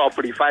beginning of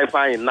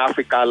revival in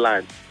Africa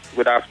land.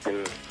 Good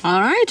afternoon.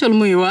 All right,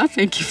 Olumuyiwa,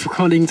 thank you for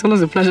calling. It's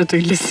always a pleasure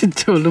to listen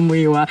to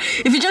Olumuyiwa.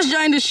 If you just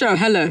joined the show,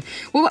 hello.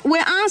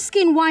 We're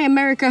asking why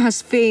America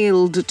has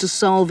failed to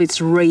solve its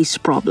race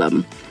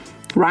problem.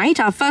 Right?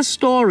 Our first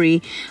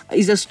story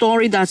is a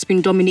story that's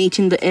been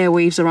dominating the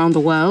airwaves around the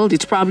world.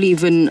 It's probably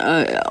even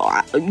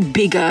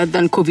bigger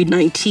than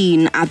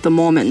COVID-19 at the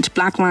moment.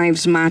 Black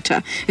Lives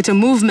Matter. It's a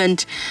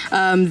movement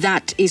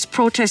that is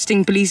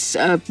protesting police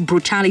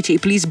brutality,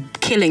 police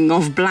killing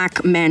of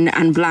black men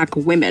and black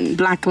women,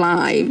 black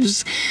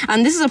lives.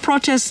 And this is a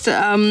protest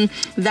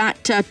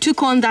that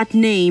took on that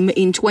name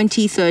in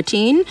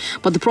 2013,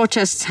 but the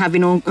protests have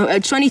been on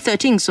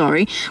 2013,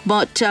 sorry,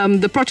 but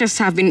the protests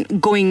have been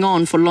going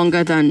on for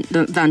longer than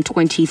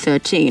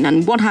 2013.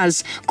 And what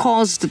has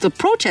caused the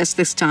protest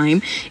this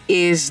time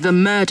is the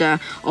murder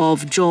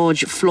of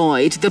George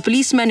Floyd. The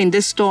policemen in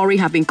this story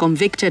have been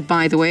convicted,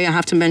 by the way. I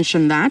have to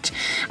mention that.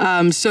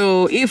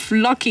 So if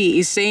Lucky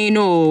is saying,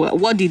 oh,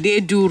 what did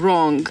they do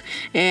wrong?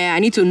 I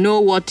need to know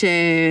what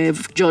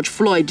George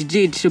Floyd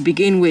did to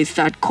begin with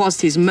that caused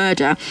his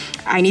murder.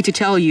 I need to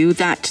tell you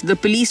that the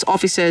police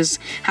officers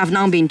have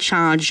now been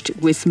charged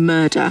with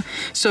murder.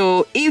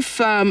 So if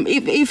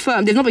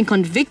they've not been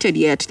convicted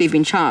yet, they've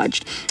been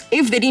charged.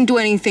 If they didn't do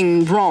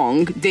anything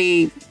wrong,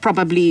 they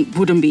probably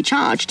wouldn't be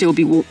charged. They'll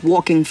be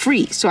walking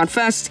free. So at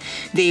first,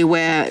 they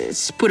were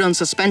put on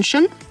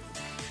suspension.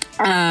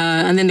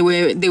 And then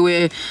and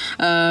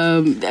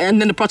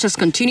then the protest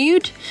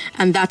continued.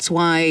 And that's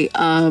why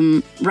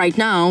right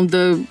now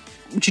the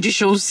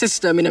judicial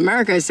system in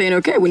America is saying,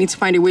 okay, we need to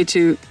find a way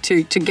to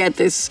get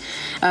this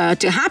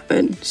to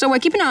happen. So we're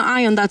keeping our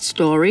eye on that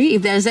story.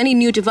 If there's any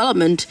new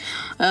development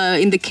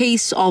in the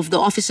case of the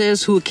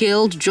officers who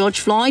killed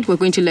George Floyd, we're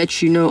going to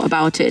let you know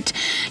about it.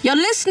 You're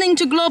listening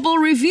to Global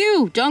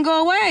Review. Don't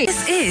go away.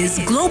 This is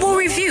Global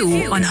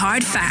Review on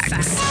Hard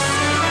Facts.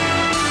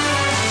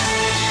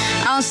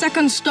 Our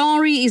second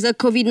story is a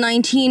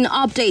COVID-19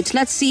 update.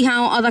 Let's see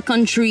how other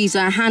countries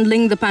are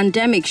handling the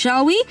pandemic,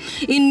 shall we?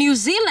 In New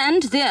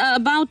Zealand, they are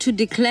about to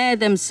declare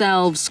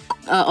themselves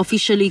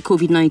officially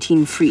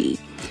COVID-19 free.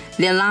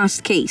 Their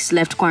last case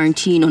left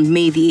quarantine on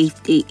May the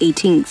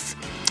 18th.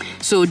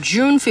 So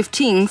June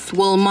 15th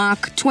will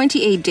mark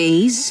 28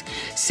 days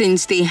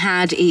since they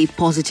had a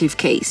positive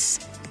case.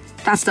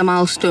 That's the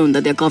milestone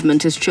that their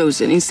government has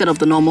chosen instead of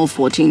the normal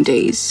 14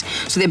 days.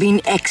 So they're being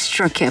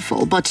extra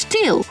careful. But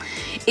still,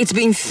 it's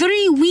been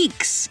 3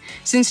 weeks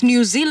since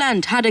New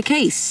Zealand had a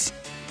case.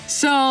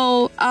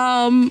 So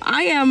I'm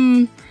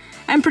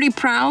pretty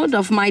proud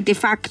of my de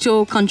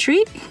facto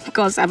country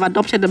because I've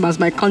adopted them as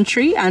my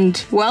country.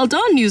 And well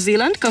done, New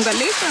Zealand.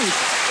 Congratulations.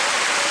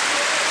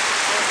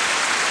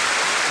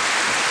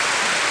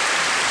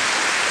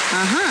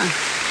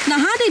 Now,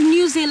 how did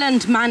New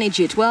Zealand manage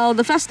it? Well,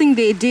 the first thing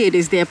they did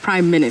is their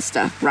Prime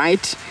Minister,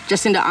 right?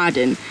 Jacinda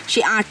Ardern.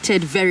 She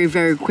acted very,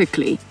 very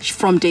quickly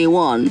from day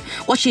one.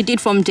 What she did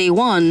from day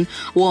one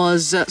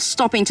was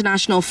stop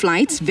international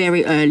flights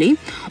very early,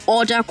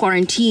 order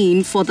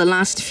quarantine for the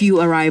last few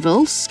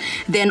arrivals,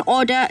 then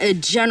order a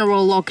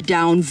general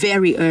lockdown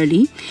very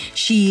early.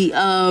 She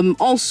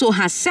also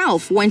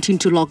herself went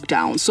into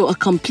lockdown, so a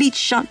complete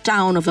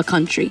shutdown of the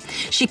country.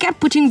 She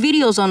kept putting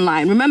videos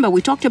online. Remember,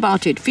 we talked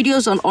about it.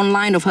 Videos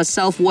online of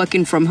herself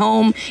working from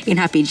home in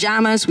her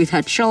pajamas with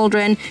her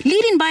children,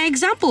 leading by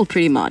example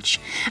pretty much.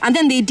 And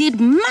then they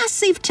did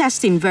massive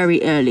testing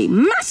very early,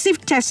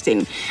 massive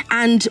testing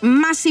and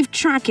massive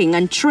tracking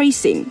and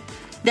tracing.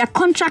 Their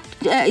contact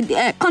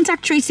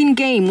tracing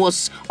game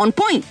was on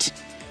point,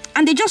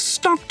 and they just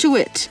stuck to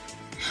it.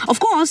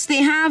 Of course,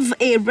 they have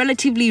a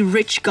relatively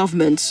rich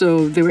government,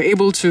 so they were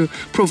able to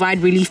provide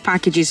relief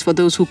packages for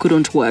those who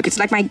couldn't work. It's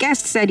like my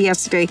guest said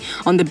yesterday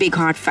on The Big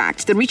Hard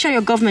Fact. The richer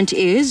your government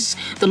is,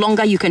 the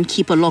longer you can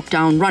keep a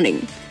lockdown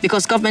running,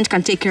 because government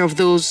can take care of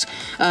those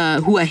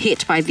who are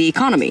hit by the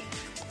economy.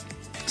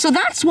 So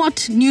that's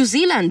what New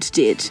Zealand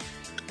did.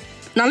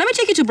 Now, let me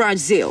take you to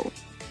Brazil.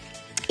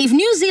 If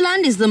New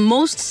Zealand is the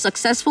most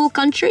successful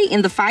country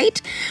in the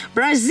fight,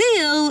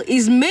 Brazil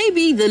is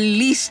maybe the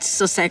least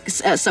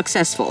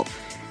successful.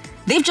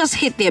 They've just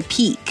hit their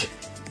peak.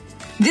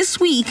 This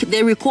week,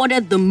 they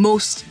recorded the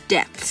most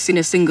deaths in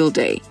a single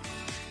day.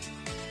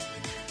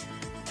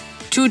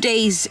 2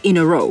 days in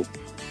a row.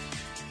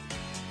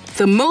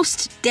 The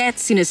most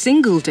deaths in a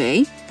single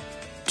day,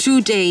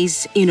 2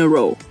 days in a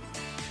row.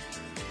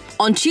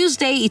 On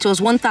Tuesday, it was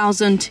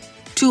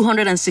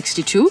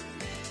 1,262.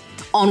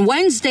 On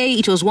Wednesday,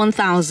 it was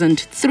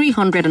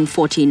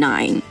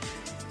 1,349.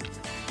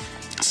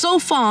 So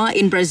far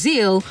in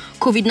Brazil,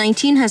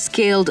 COVID-19 has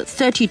killed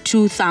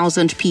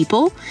 32,000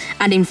 people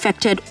and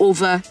infected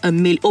over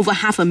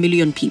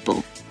 500,000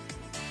 people.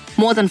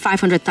 More than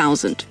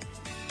 500,000.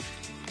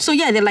 So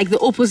yeah, they're like the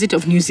opposite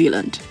of New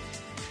Zealand.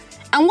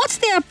 And what's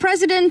their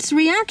president's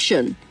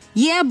reaction?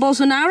 Yeah,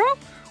 Bolsonaro?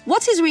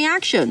 What's his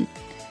reaction?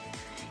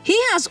 He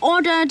has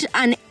ordered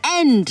an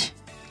end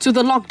to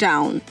the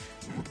lockdown.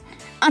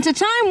 At a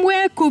time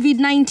where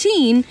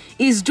COVID-19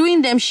 is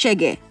doing them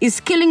shege, is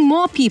killing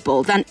more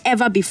people than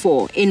ever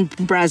before in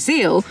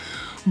Brazil,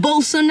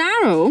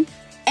 Bolsonaro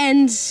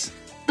ends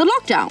the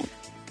lockdown.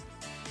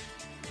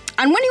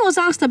 And when he was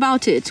asked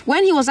about it,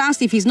 when he was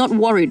asked if he's not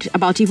worried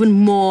about even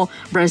more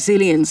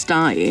Brazilians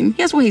dying,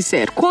 here's what he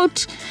said,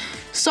 quote,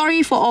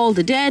 "Sorry for all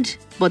the dead,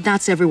 but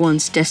that's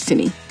everyone's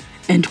destiny,"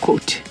 end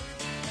quote.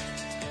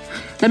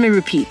 Let me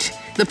repeat.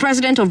 The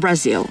president of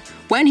Brazil,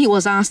 when he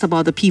was asked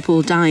about the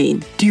people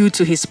dying due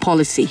to his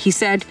policy, he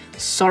said,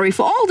 "Sorry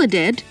for all the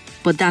dead,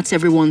 but that's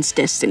everyone's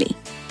destiny."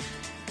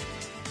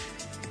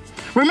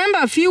 Remember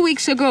a few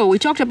weeks ago, we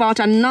talked about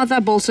another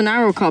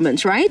Bolsonaro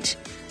comment, right?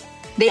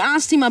 They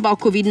asked him about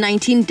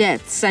COVID-19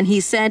 deaths, and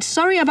he said,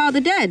 "Sorry about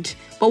the dead,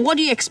 but what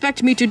do you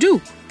expect me to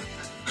do?"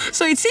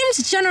 So it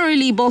seems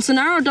generally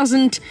Bolsonaro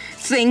doesn't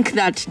think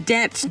that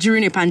death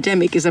during a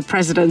pandemic is a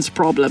president's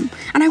problem.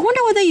 And I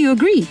wonder whether you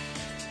agree.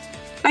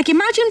 Like,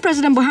 imagine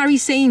President Buhari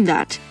saying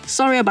that,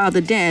 "Sorry about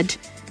the dead,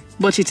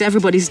 but it's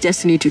everybody's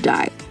destiny to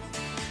die."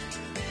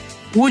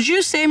 Would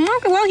you say,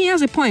 well, he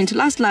has a point.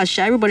 Last,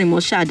 everybody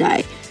must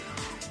die.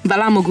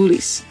 Bala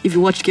Mogulis, if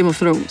you watch Game of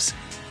Thrones.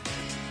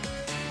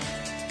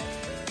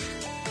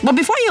 But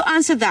before you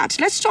answer that,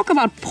 let's talk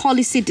about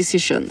policy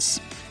decisions.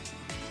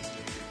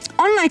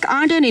 Unlike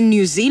Ardern in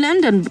New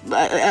Zealand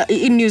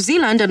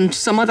and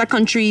some other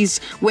countries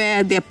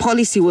where their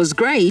policy was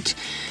great,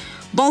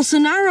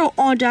 Bolsonaro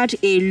ordered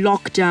a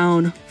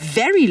lockdown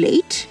very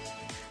late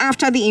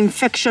after the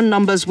infection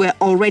numbers were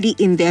already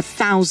in their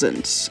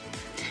thousands.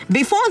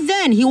 Before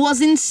then, he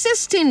was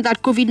insisting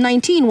that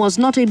COVID-19 was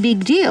not a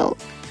big deal.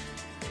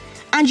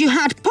 And you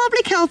had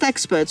public health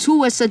experts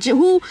who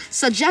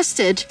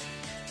suggested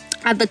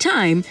at the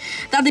time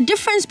that the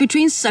difference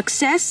between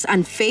success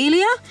and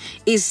failure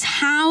is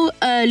how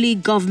early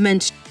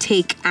government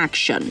take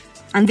action.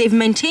 And they've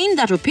maintained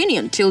that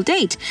opinion till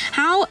date.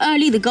 How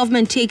early the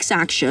government takes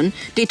action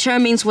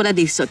determines whether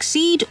they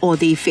succeed or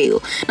they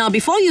fail. Now,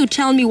 before you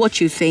tell me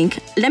what you think,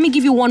 let me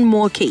give you one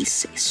more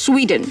case.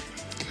 Sweden.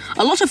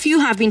 A lot of you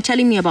have been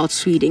telling me about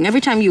Sweden. Every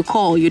time you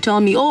call, you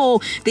tell me,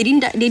 they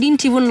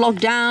didn't even lock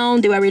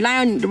down. They were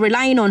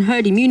relying on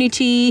herd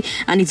immunity,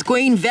 and it's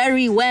going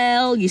very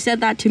well. You said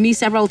that to me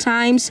several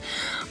times.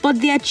 But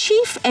their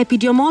chief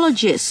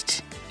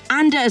epidemiologist,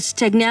 Anders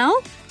Tegnell,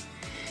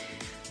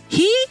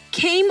 he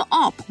came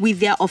up with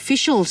their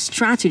official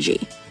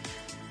strategy.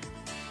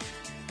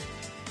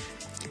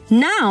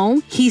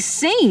 Now he's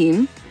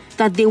saying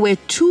that they were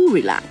too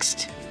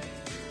relaxed.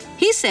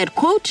 He said,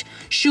 quote,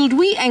 "Should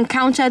we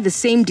encounter the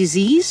same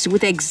disease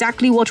with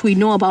exactly what we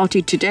know about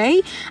it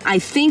today, I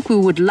think we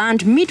would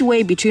land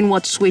midway between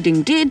what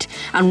Sweden did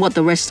and what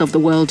the rest of the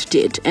world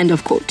did," end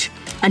of quote.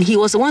 And he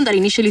was the one that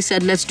initially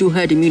said, let's do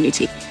herd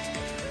immunity.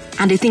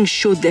 And the thing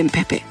showed them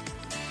pepper.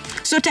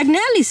 So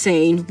Tegnell is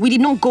saying we did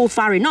not go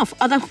far enough.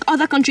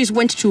 Other countries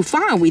went too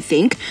far, we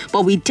think,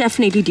 but we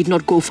definitely did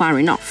not go far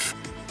enough.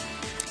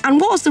 And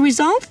what was the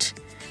result?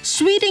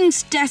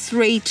 Sweden's death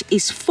rate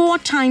is 4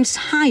 times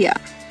higher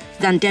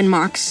than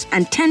Denmark's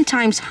and 10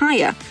 times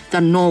higher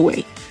than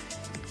Norway.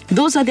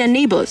 Those are their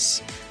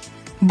neighbors.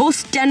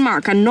 Both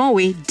Denmark and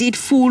Norway did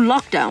full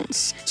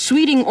lockdowns.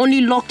 Sweden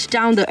only locked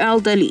down the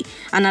elderly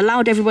and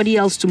allowed everybody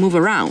else to move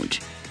around.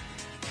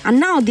 And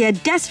now their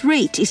death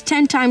rate is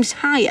 10 times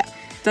higher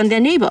than their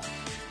neighbor.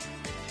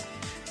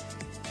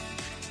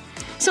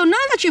 So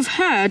now that you've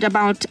heard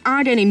about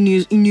Ardern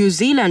in New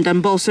Zealand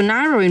and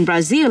Bolsonaro in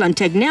Brazil and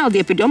Tegnell,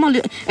 the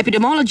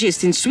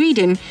epidemiologist in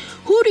Sweden,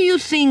 who do you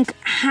think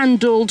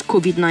handled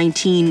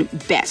COVID-19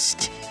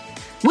 best?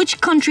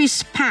 Which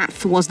country's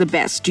path was the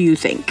best, do you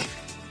think?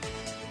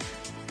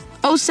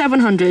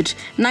 0700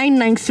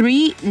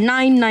 993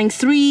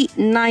 993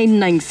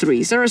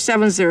 993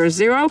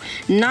 0700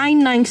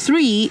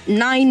 993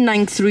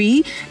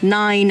 993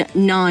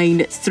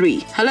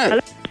 993. Hello.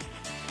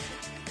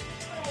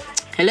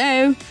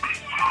 Hello.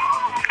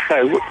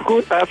 Hi,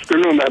 good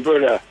afternoon, my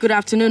brother. Good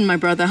afternoon, my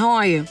brother. How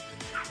are you?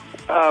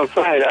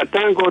 Fine. I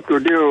thank God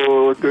today.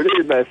 Today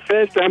is my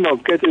first time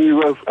of getting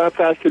you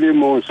after 3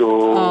 months.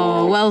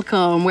 Oh,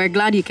 welcome. We're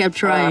glad you kept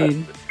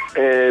trying.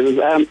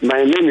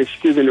 My name is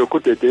Stephen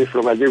Okutete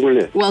from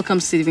Ajegule. Welcome,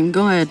 Stephen.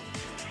 Go ahead.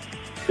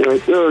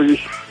 So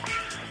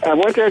I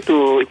wanted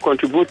to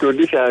contribute to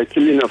this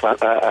killing of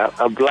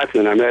blacks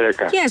in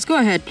America. Yes, go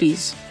ahead,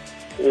 please.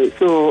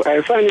 So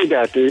I find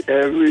that it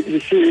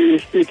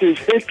is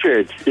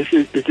hatred.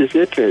 It is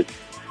hatred.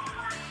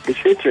 It's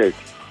hatred.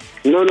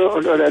 No.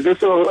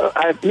 So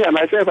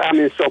myself, I'm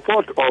in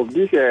support of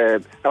this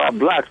our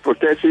blacks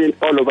protesting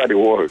all over the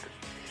world.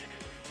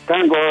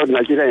 Thank God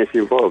Nigeria is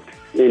involved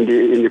in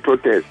the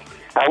protest.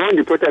 I want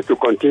the protest to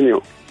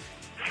continue.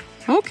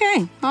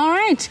 Okay, all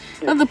right.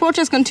 Let the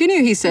protest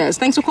continue, he says.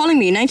 Thanks for calling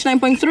me.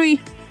 99.3.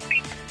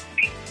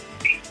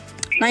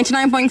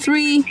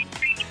 99.3.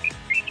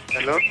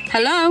 Hello?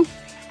 Hello?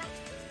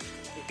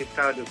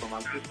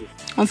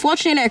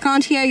 Unfortunately, I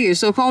can't hear you,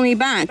 so call me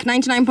back.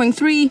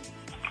 99.3.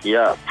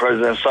 Yeah,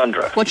 President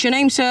Sandra. What's your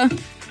name, sir?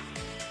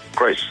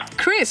 Chris.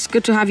 Chris,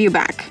 good to have you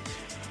back.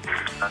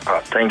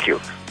 Thank you.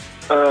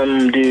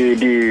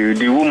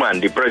 The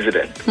woman, the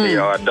president,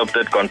 our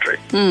adopted country.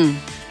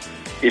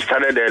 It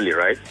started early,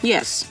 right?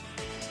 Yes.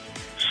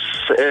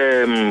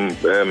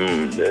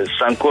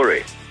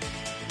 Sankore,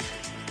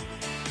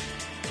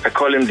 I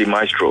call him the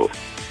maestro.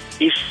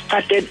 He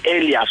started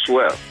early as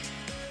well.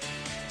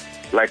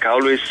 Like I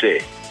always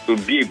say, to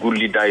be a good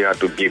leader, you have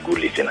to be a good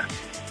listener.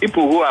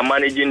 People who are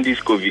managing this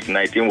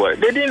COVID-19 world,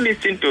 they didn't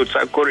listen to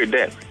Sankore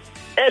then.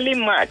 Early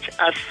March,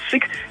 as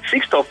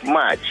 6th of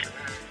March,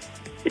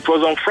 it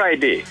was on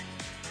Friday.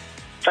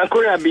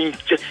 Sankore had been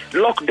just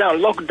locked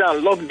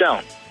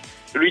down.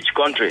 Rich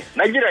country.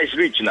 Nigeria is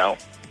rich now.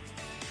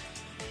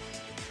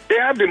 They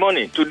have the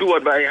money to do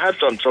what, but I have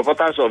some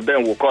supporters of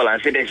them will call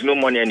and say there's no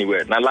money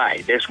anywhere. Now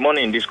lie, there's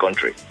money in this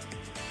country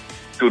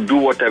to do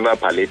whatever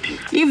palliative.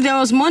 If there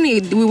was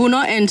money, we would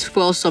not end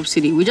fuel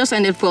subsidy. We just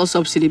ended fuel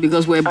subsidy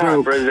because we're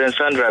broke. President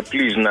Sandra,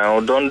 please now,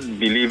 don't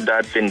believe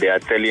that thing they are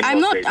telling us.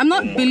 I'm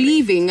not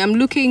believing. I'm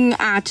looking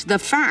at the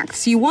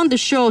facts. You want the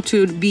show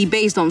to be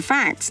based on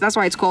facts. That's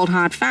why it's called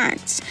Hard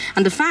Facts.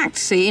 And the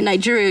facts say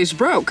Nigeria is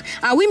broke.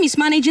 Are we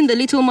mismanaging the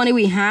little money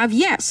we have?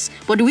 Yes.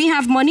 But do we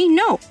have money?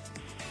 No.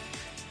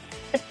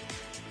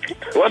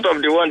 What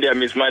of the one they are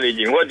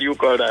mismanaging? What do you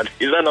call that?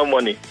 Is that not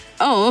money?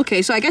 Oh,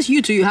 okay. So I guess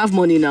you have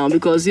money now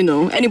because,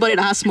 anybody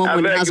that has small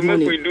money has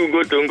money. We do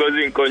go to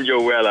Ngozi and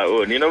Konjo well our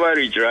own. You never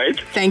reach, right?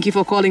 Thank you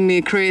for calling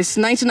me, Chris.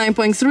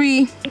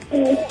 99.3.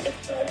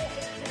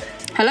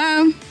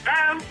 Hello?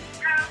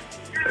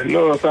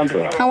 Hello,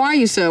 Sandra. How are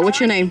you, sir? What's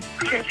your name?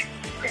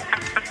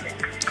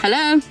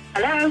 Hello?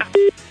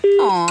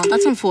 Oh,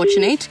 that's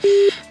unfortunate.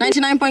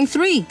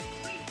 99.3.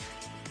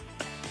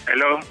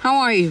 Hello? How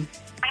are you?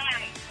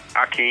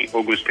 Akin,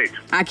 Ogun State.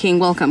 Akin,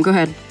 welcome. Go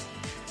ahead.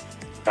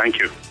 Thank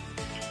you.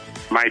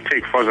 My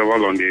take, first of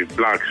all, on the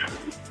blacks.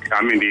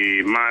 I mean,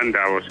 the man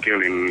that was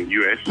killed in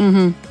U.S.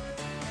 Mm-hmm.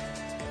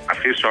 I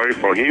feel sorry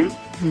for him.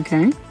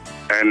 Okay.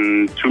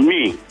 And to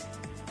me,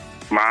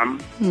 ma'am,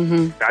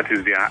 mm-hmm. that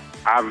is the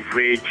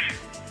average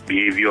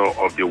behavior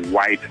of the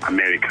white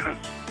Americans.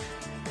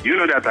 You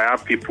know that I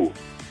have people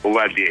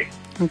over there.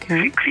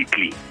 Okay.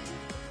 Secretly,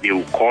 they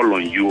will call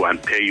on you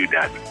and tell you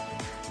that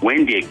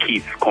when their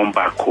kids come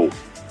back home,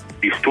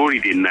 the story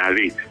they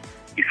narrate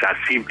is as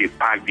if they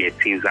pack their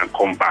things and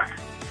come back.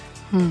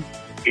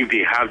 If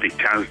they have the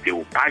chance, they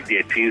will pack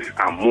their things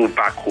and move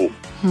back home.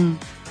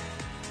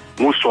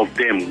 Most of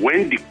them,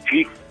 when the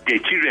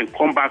children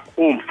come back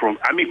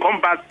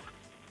come back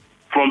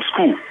from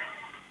school,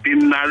 the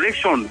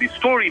narration, the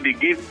story they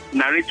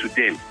narrate to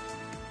them,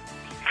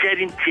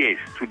 shedding tears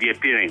to their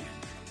parents,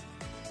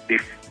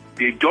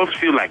 they just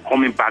feel like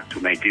coming back to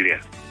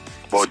Nigeria.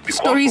 But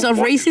stories of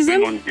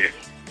racism?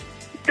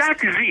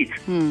 That is it.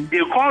 They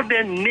call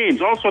them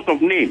names, all sorts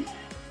of names.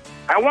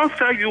 I want to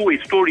tell you a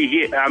story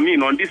here,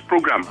 on this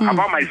program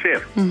about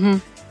myself. Mm-hmm.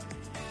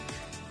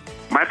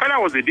 My father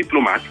was a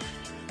diplomat,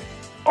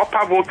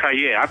 Upper Volta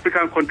here,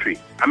 African country,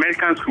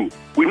 American school.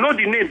 We know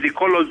the names they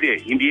call us there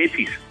in the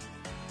 80s.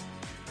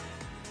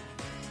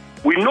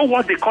 We know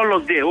what they call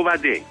us there, over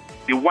there,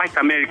 the white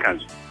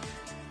Americans.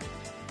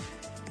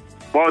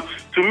 But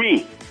to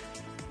me,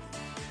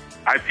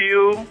 I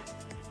feel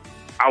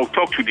I'll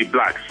talk to the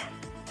blacks.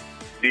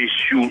 They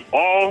should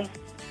all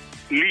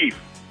leave.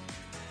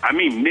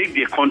 Make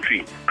their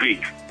country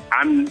great.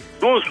 And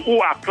those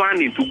who are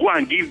planning to go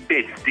and give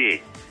birth there,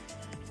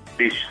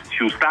 they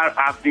should start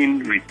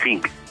having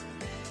rethink.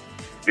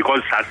 Because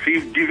it's as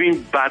if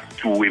giving birth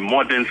to a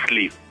modern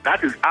slave.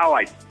 That is how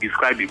I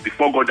describe it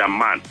before God and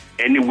man.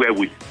 Anywhere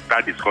we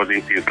start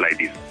discussing things like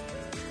this.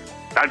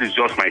 That is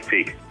just my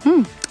take.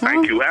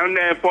 Thank you. And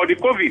for the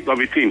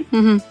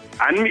COVID-19,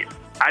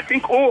 I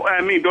think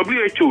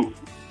WHO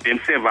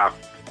themselves are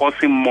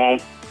causing more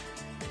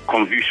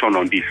confusion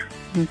on this.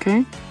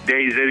 Okay. There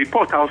is a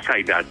report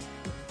outside that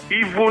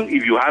even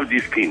if you have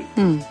this thing,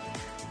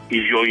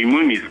 if your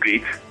immune is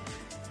great,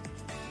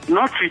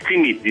 not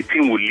treating it, the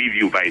thing will leave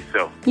you by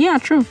itself. Yeah,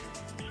 true.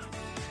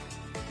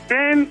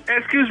 Then,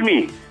 excuse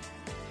me,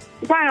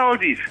 why all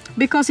this?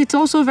 Because it's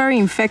also very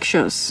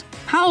infectious.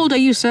 How old are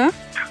you, sir?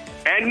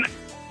 And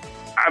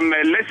I'm,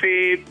 let's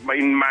say,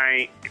 in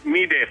my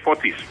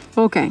mid-40s.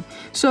 Okay.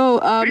 So,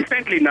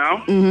 Recently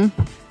now,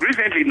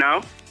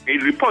 a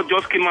report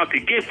just came out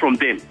again from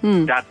them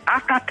that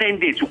after 10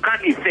 days, you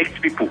can't infect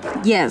people.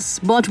 Yes,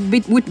 but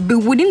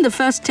within the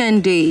first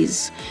 10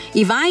 days,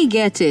 if I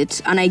get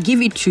it and I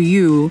give it to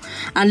you,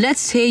 and let's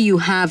say you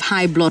have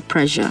high blood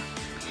pressure,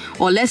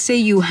 or let's say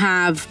you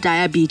have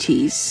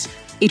diabetes,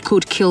 it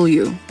could kill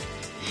you.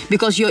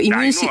 Because your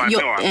immune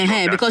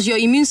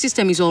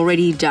system is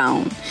already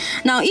down.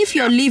 Now, if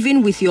you're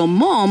living with your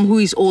mom who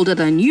is older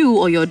than you,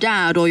 or your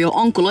dad, or your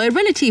uncle, or a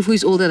relative who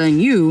is older than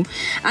you,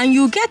 and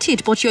you get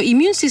it, but your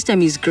immune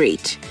system is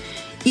great,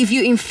 if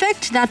you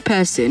infect that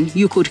person,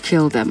 you could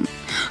kill them.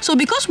 So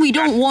because we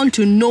don't want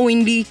to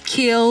knowingly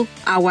kill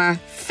our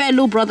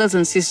fellow brothers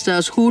and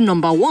sisters who,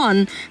 number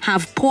one,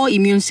 have poor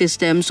immune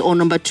systems, or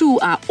number two,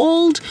 are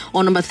old,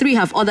 or number three,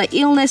 have other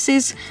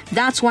illnesses,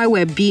 that's why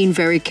we're being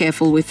very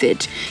careful with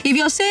it. If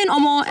you're saying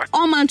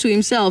all man to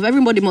himself,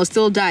 everybody must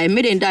still die,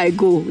 may they die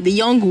go, the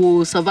young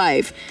will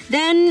survive,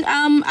 then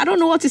I don't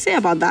know what to say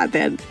about that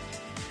then.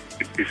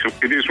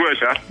 It is well,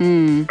 sir.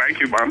 Thank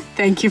you, ma'am.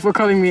 Thank you for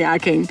calling me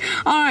Aking.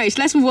 All right,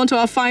 let's move on to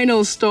our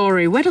final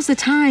story. Where does the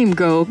time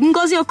go?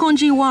 Ngozi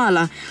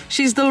Okonjo-Iweala.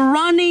 She's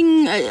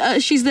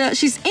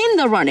in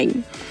the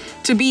running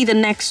to be the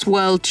next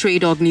World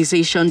Trade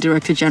Organization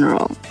Director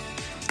General.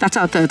 That's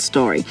our third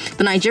story.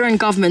 The Nigerian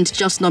government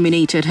just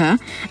nominated her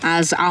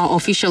as our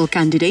official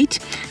candidate.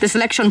 The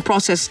selection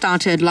process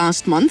started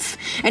last month.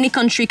 Any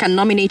country can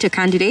nominate a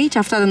candidate.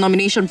 After the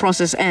nomination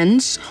process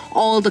ends,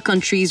 all the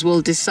countries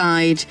will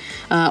decide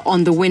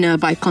on the winner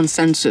by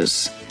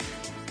consensus.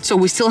 So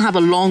we still have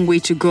a long way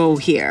to go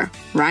here,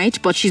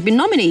 right? But she's been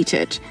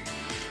nominated.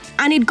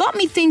 And it got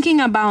me thinking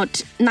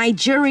about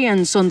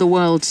Nigerians on the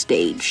world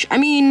stage. I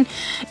mean,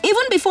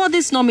 even before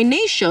this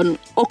nomination,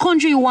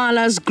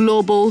 Okonjo-Iweala's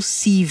global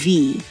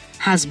CV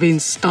has been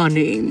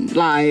stunning.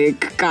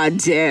 Like,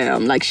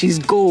 goddamn, like she's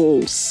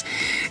goals.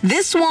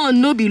 This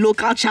one, no be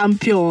local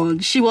champion.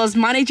 She was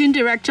managing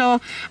director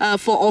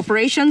for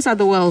operations at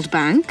the World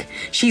Bank.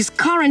 She's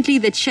currently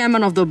the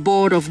chairman of the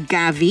board of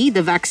Gavi,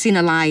 the Vaccine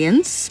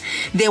Alliance.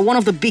 They're one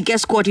of the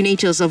biggest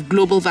coordinators of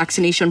global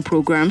vaccination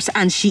programs,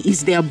 and she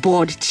is their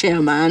board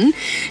chairman.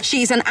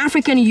 She's an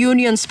African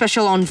Union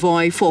special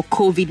envoy for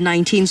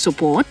COVID-19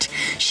 support.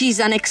 She's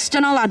an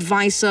external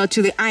advisor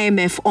to the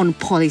IMF on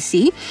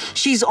policy.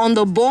 She's on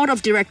the board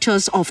of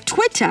directors of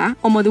Twitter.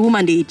 The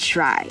woman, they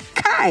try.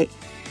 Kai.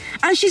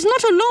 And she's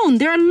not alone.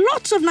 There are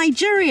lots of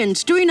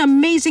Nigerians doing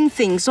amazing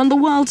things on the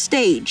world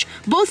stage,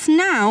 both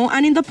now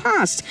and in the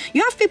past.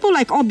 You have people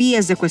like Obi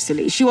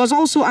Ezekwesili. She was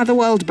also at the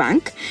World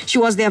Bank. She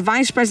was their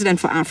vice president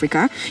for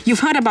Africa.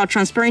 You've heard about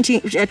Transparency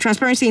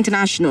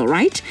International,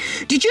 right?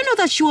 Did you know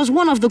that she was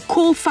one of the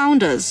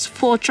co-founders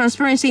for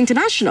Transparency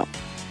International?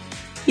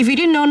 If you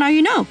didn't know, now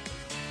you know.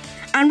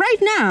 And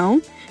right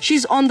now,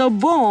 she's on the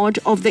board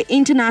of the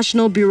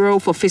International Bureau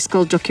for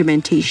Fiscal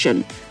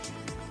Documentation.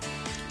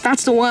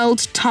 That's the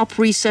world's top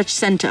research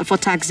center for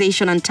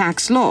taxation and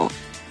tax law.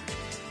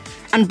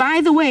 And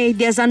by the way,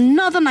 there's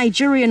another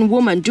Nigerian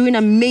woman doing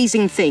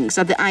amazing things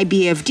at the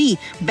IBFD,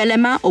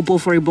 Belema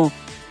Oboforibo.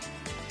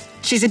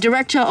 She's the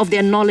director of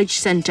their Knowledge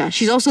Center.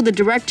 She's also the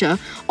director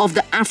of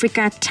the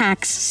Africa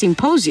Tax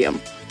Symposium.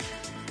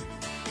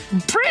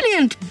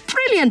 Brilliant,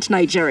 brilliant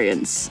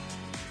Nigerians.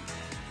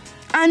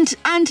 And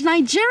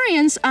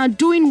Nigerians are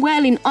doing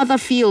well in other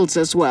fields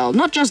as well,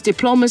 not just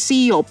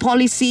diplomacy or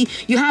policy.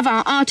 You have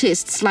our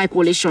artists like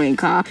Wole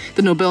Soyinka,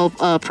 the Nobel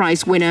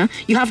Prize winner.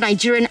 You have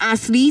Nigerian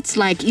athletes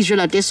like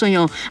Israel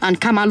Adesanya and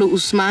Kamalu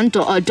Usman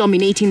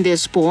dominating their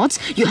sports.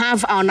 You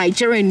have our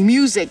Nigerian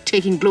music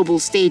taking global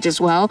stage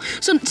as well.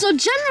 So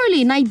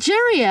generally,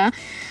 Nigeria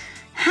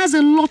has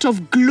a lot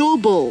of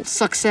global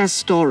success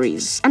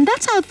stories. And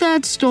that's our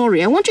third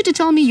story. I want you to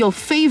tell me your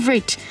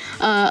favorite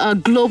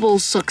global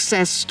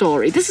success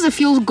story. This is a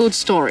feel-good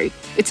story.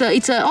 It's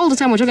a all the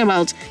time we're talking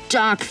about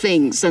dark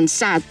things and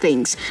sad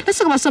things. Let's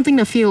talk about something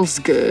that feels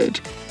good.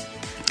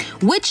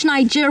 Which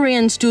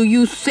Nigerians do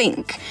you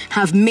think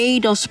have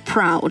made us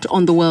proud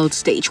on the world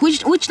stage?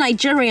 Which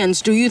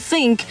Nigerians do you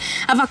think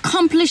have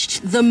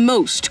accomplished the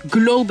most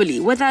globally,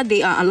 whether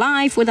they are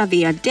alive, whether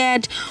they are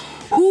dead?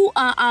 Who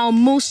are our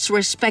most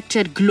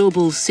respected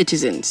global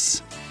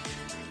citizens?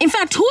 In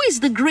fact, who is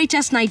the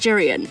greatest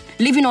Nigerian,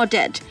 living or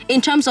dead, in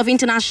terms of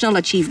international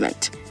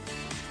achievement?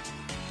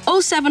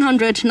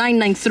 0700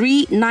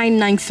 993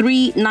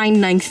 993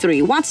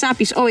 993.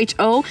 WhatsApp is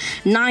 080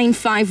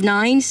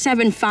 959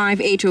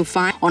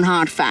 75805 on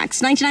Hard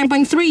Facts.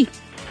 99.3.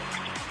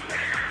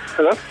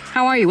 Hello?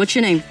 How are you? What's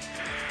your name?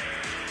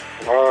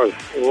 Oh,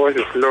 voice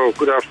is low.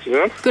 Good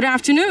afternoon. Good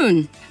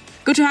afternoon.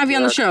 Good to have you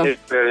on the show.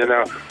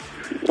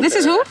 This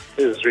is who?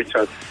 This is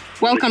Richard.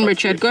 Welcome,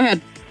 Richard. Go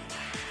ahead.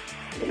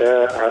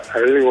 I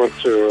really want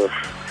to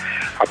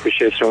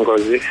appreciate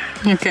Ngozi.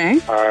 Okay.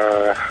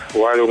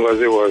 While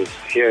Ngozi was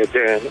here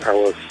then,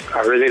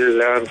 I really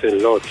learned a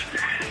lot.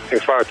 In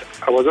fact,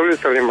 I was always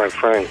telling my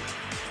friends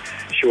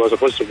she was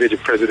supposed to be the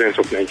president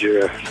of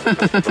Nigeria.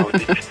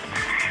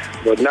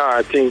 But now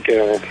I think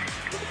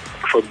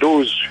for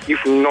those,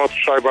 if not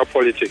tribal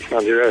politics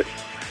and the rest,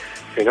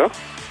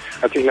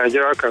 I think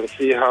Nigeria can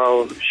see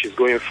how she's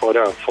going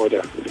further and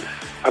further.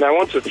 And I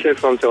want to say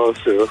something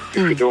also, if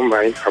you don't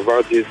mind,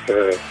 about this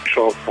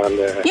Trump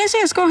and...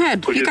 Yes, go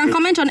ahead. You can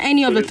comment on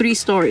any of the three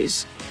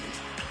stories.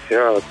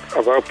 Yeah,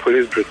 about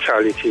police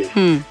brutality.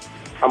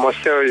 I must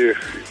tell you,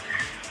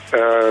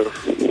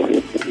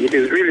 it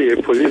is really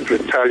a police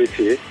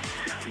brutality,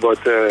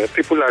 but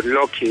people are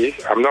lucky.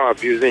 I'm not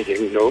abusing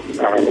him, no.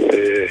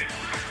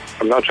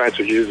 I'm not trying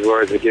to use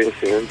words against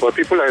him, but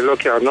people are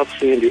lucky. I'm not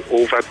seeing the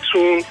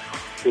overtone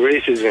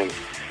racism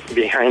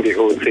behind the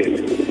whole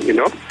thing,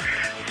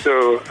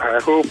 So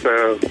I hope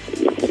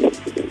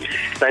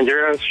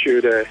Nigerians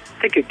should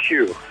take a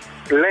cue,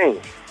 learn.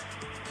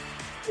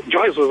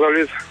 Joyce was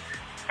always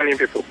telling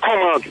people, come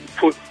out,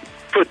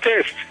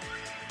 protest.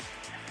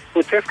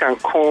 Protest can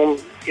come,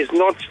 it's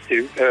not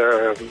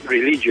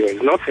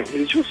religious, nothing,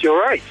 it's just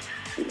your right.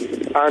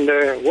 And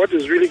what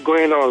is really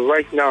going on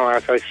right now,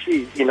 as I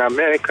see in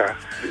America,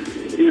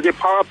 it's a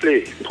power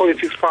play,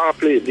 politics power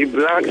play. The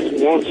blacks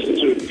want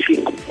to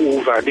take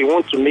over. They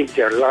want to make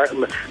their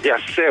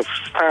self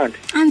stand.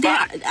 And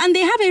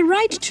they have a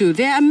right to.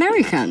 They're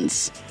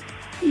Americans.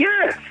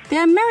 Yeah.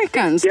 They're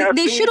Americans.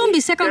 They shouldn't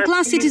be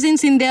second-class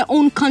citizens in their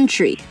own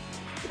country.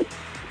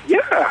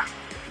 Yeah.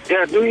 They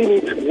are doing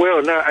it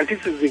well now, and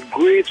this is a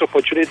great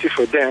opportunity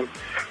for them.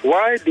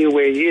 While they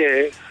were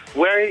here,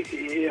 well,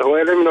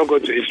 let me not go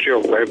to history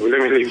of Bible.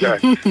 Let me leave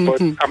that.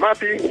 But I'm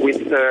happy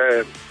with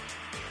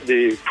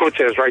the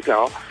protest right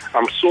now.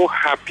 I'm so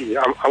happy.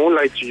 I won't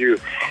lie to you.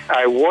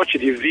 I watched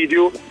the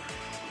video.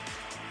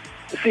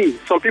 See,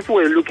 some people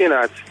were looking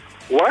at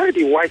why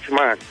the white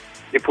man,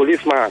 the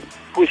policeman,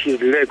 pushed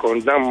his leg on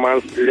that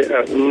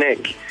man's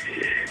neck.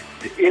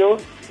 You know,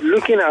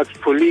 looking at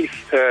police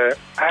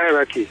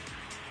hierarchy,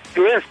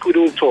 the rest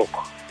couldn't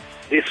talk.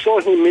 They saw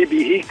him,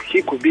 maybe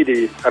he could be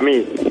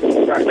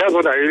that's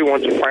what I really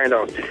want to find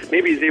out.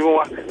 Maybe he's even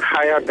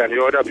higher than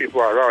the other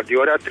people around, the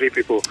other three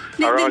people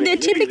around. They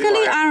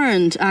typically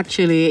aren't,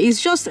 actually.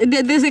 It's just,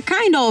 there's a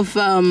kind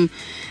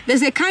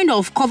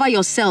of cover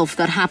yourself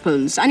that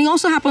happens. And it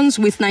also happens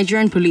with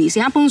Nigerian police.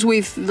 It happens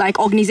with like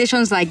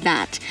organizations like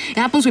that. It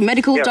happens with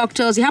medical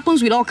doctors. It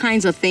happens with all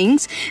kinds of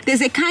things.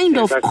 There's a kind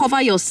of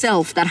cover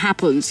yourself that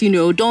happens, you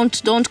know,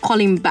 don't call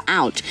him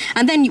out.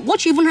 And then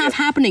what you even have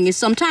happening is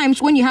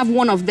sometimes when you have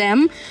one of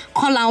them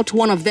call out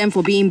one of them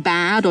for being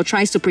bad or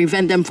tries to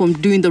prevent them from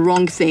doing the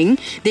wrong thing,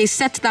 they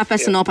set that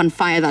person up and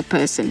fire that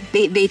person.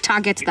 They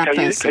target that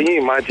person. Can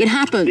you imagine? It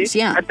happens,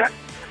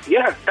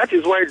 that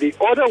is why the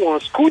other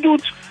ones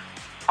couldn't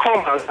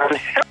come and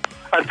help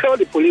and tell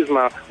the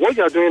policeman what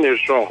you are doing is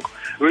wrong.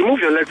 Remove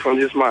your leg from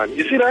this man.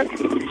 You see that?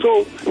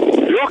 So,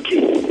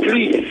 Lucky,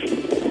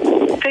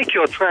 please, take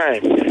your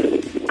time.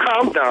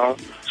 Calm down.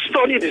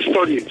 Study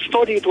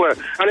it well.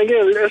 And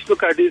again, let's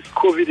look at this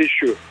COVID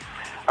issue.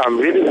 I'm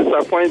really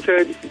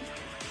disappointed.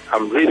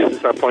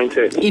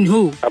 In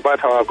who?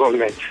 About our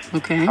government.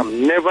 Okay.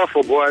 I'm never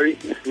for Buhari,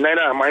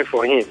 neither am I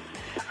for him.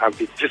 I'm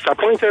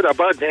disappointed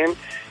about them.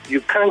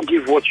 You can't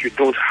give what you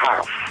don't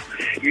have.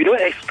 You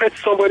don't expect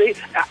somebody.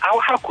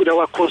 How could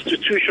our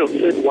constitution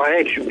say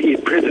Waheg should be a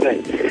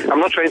president? I'm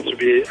not trying to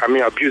be,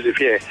 abusive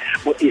here,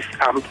 but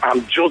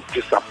I'm just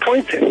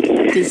disappointed.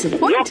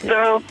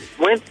 Lockdown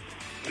when.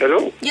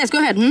 Hello? Yes, go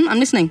ahead. I'm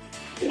listening.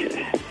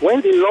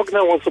 When the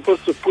lockdown was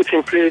supposed to put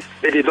in place,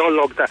 they did not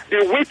lock down.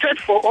 They waited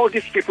for all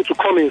these people to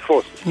come in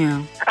first.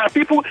 Yeah. And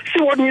people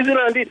see what New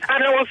Zealand did.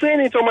 And I was saying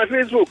it on my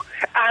Facebook.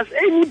 As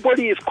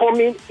anybody is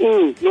coming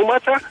in, no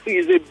matter who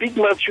is a big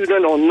man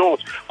children or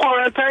not,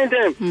 quarantine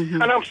them.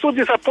 Mm-hmm. And I'm so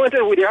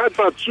disappointed with the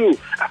advert too.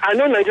 I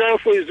know Nigerian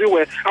folk is doing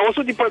well. I was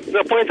so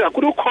disappointed. I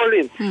couldn't call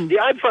in. The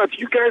advert,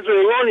 you guys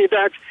were running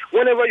that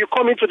whenever you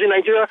come into the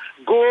Nigeria,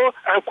 go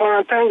and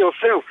quarantine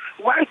yourself.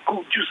 Why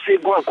could you say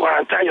go and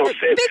quarantine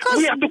yourself? Because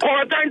we have to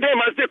quarantine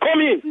them as they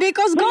come in.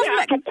 Because we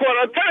have to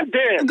quarantine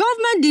them.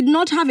 Government did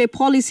not have a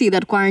policy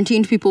that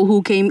quarantined people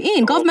who came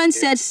in. Government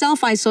said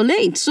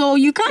self-isolate. So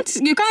you can't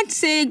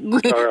say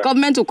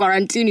government to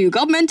quarantine you.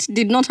 Government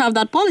did not have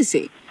that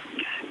policy.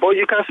 But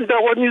you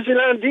consider what New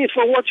Zealand did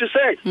for what you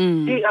said.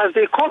 As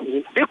they come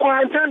in, they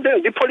quarantine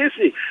them, the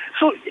policy.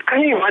 So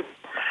can you imagine?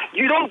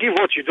 You don't give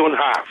what you don't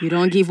have. You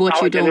don't give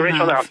what you don't have. Our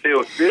generation have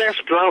failed.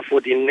 Let's plan for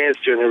the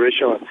next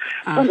generation.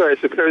 Sandra,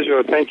 it's a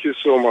pleasure. Thank you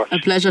so much. A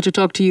pleasure to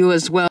talk to you as well.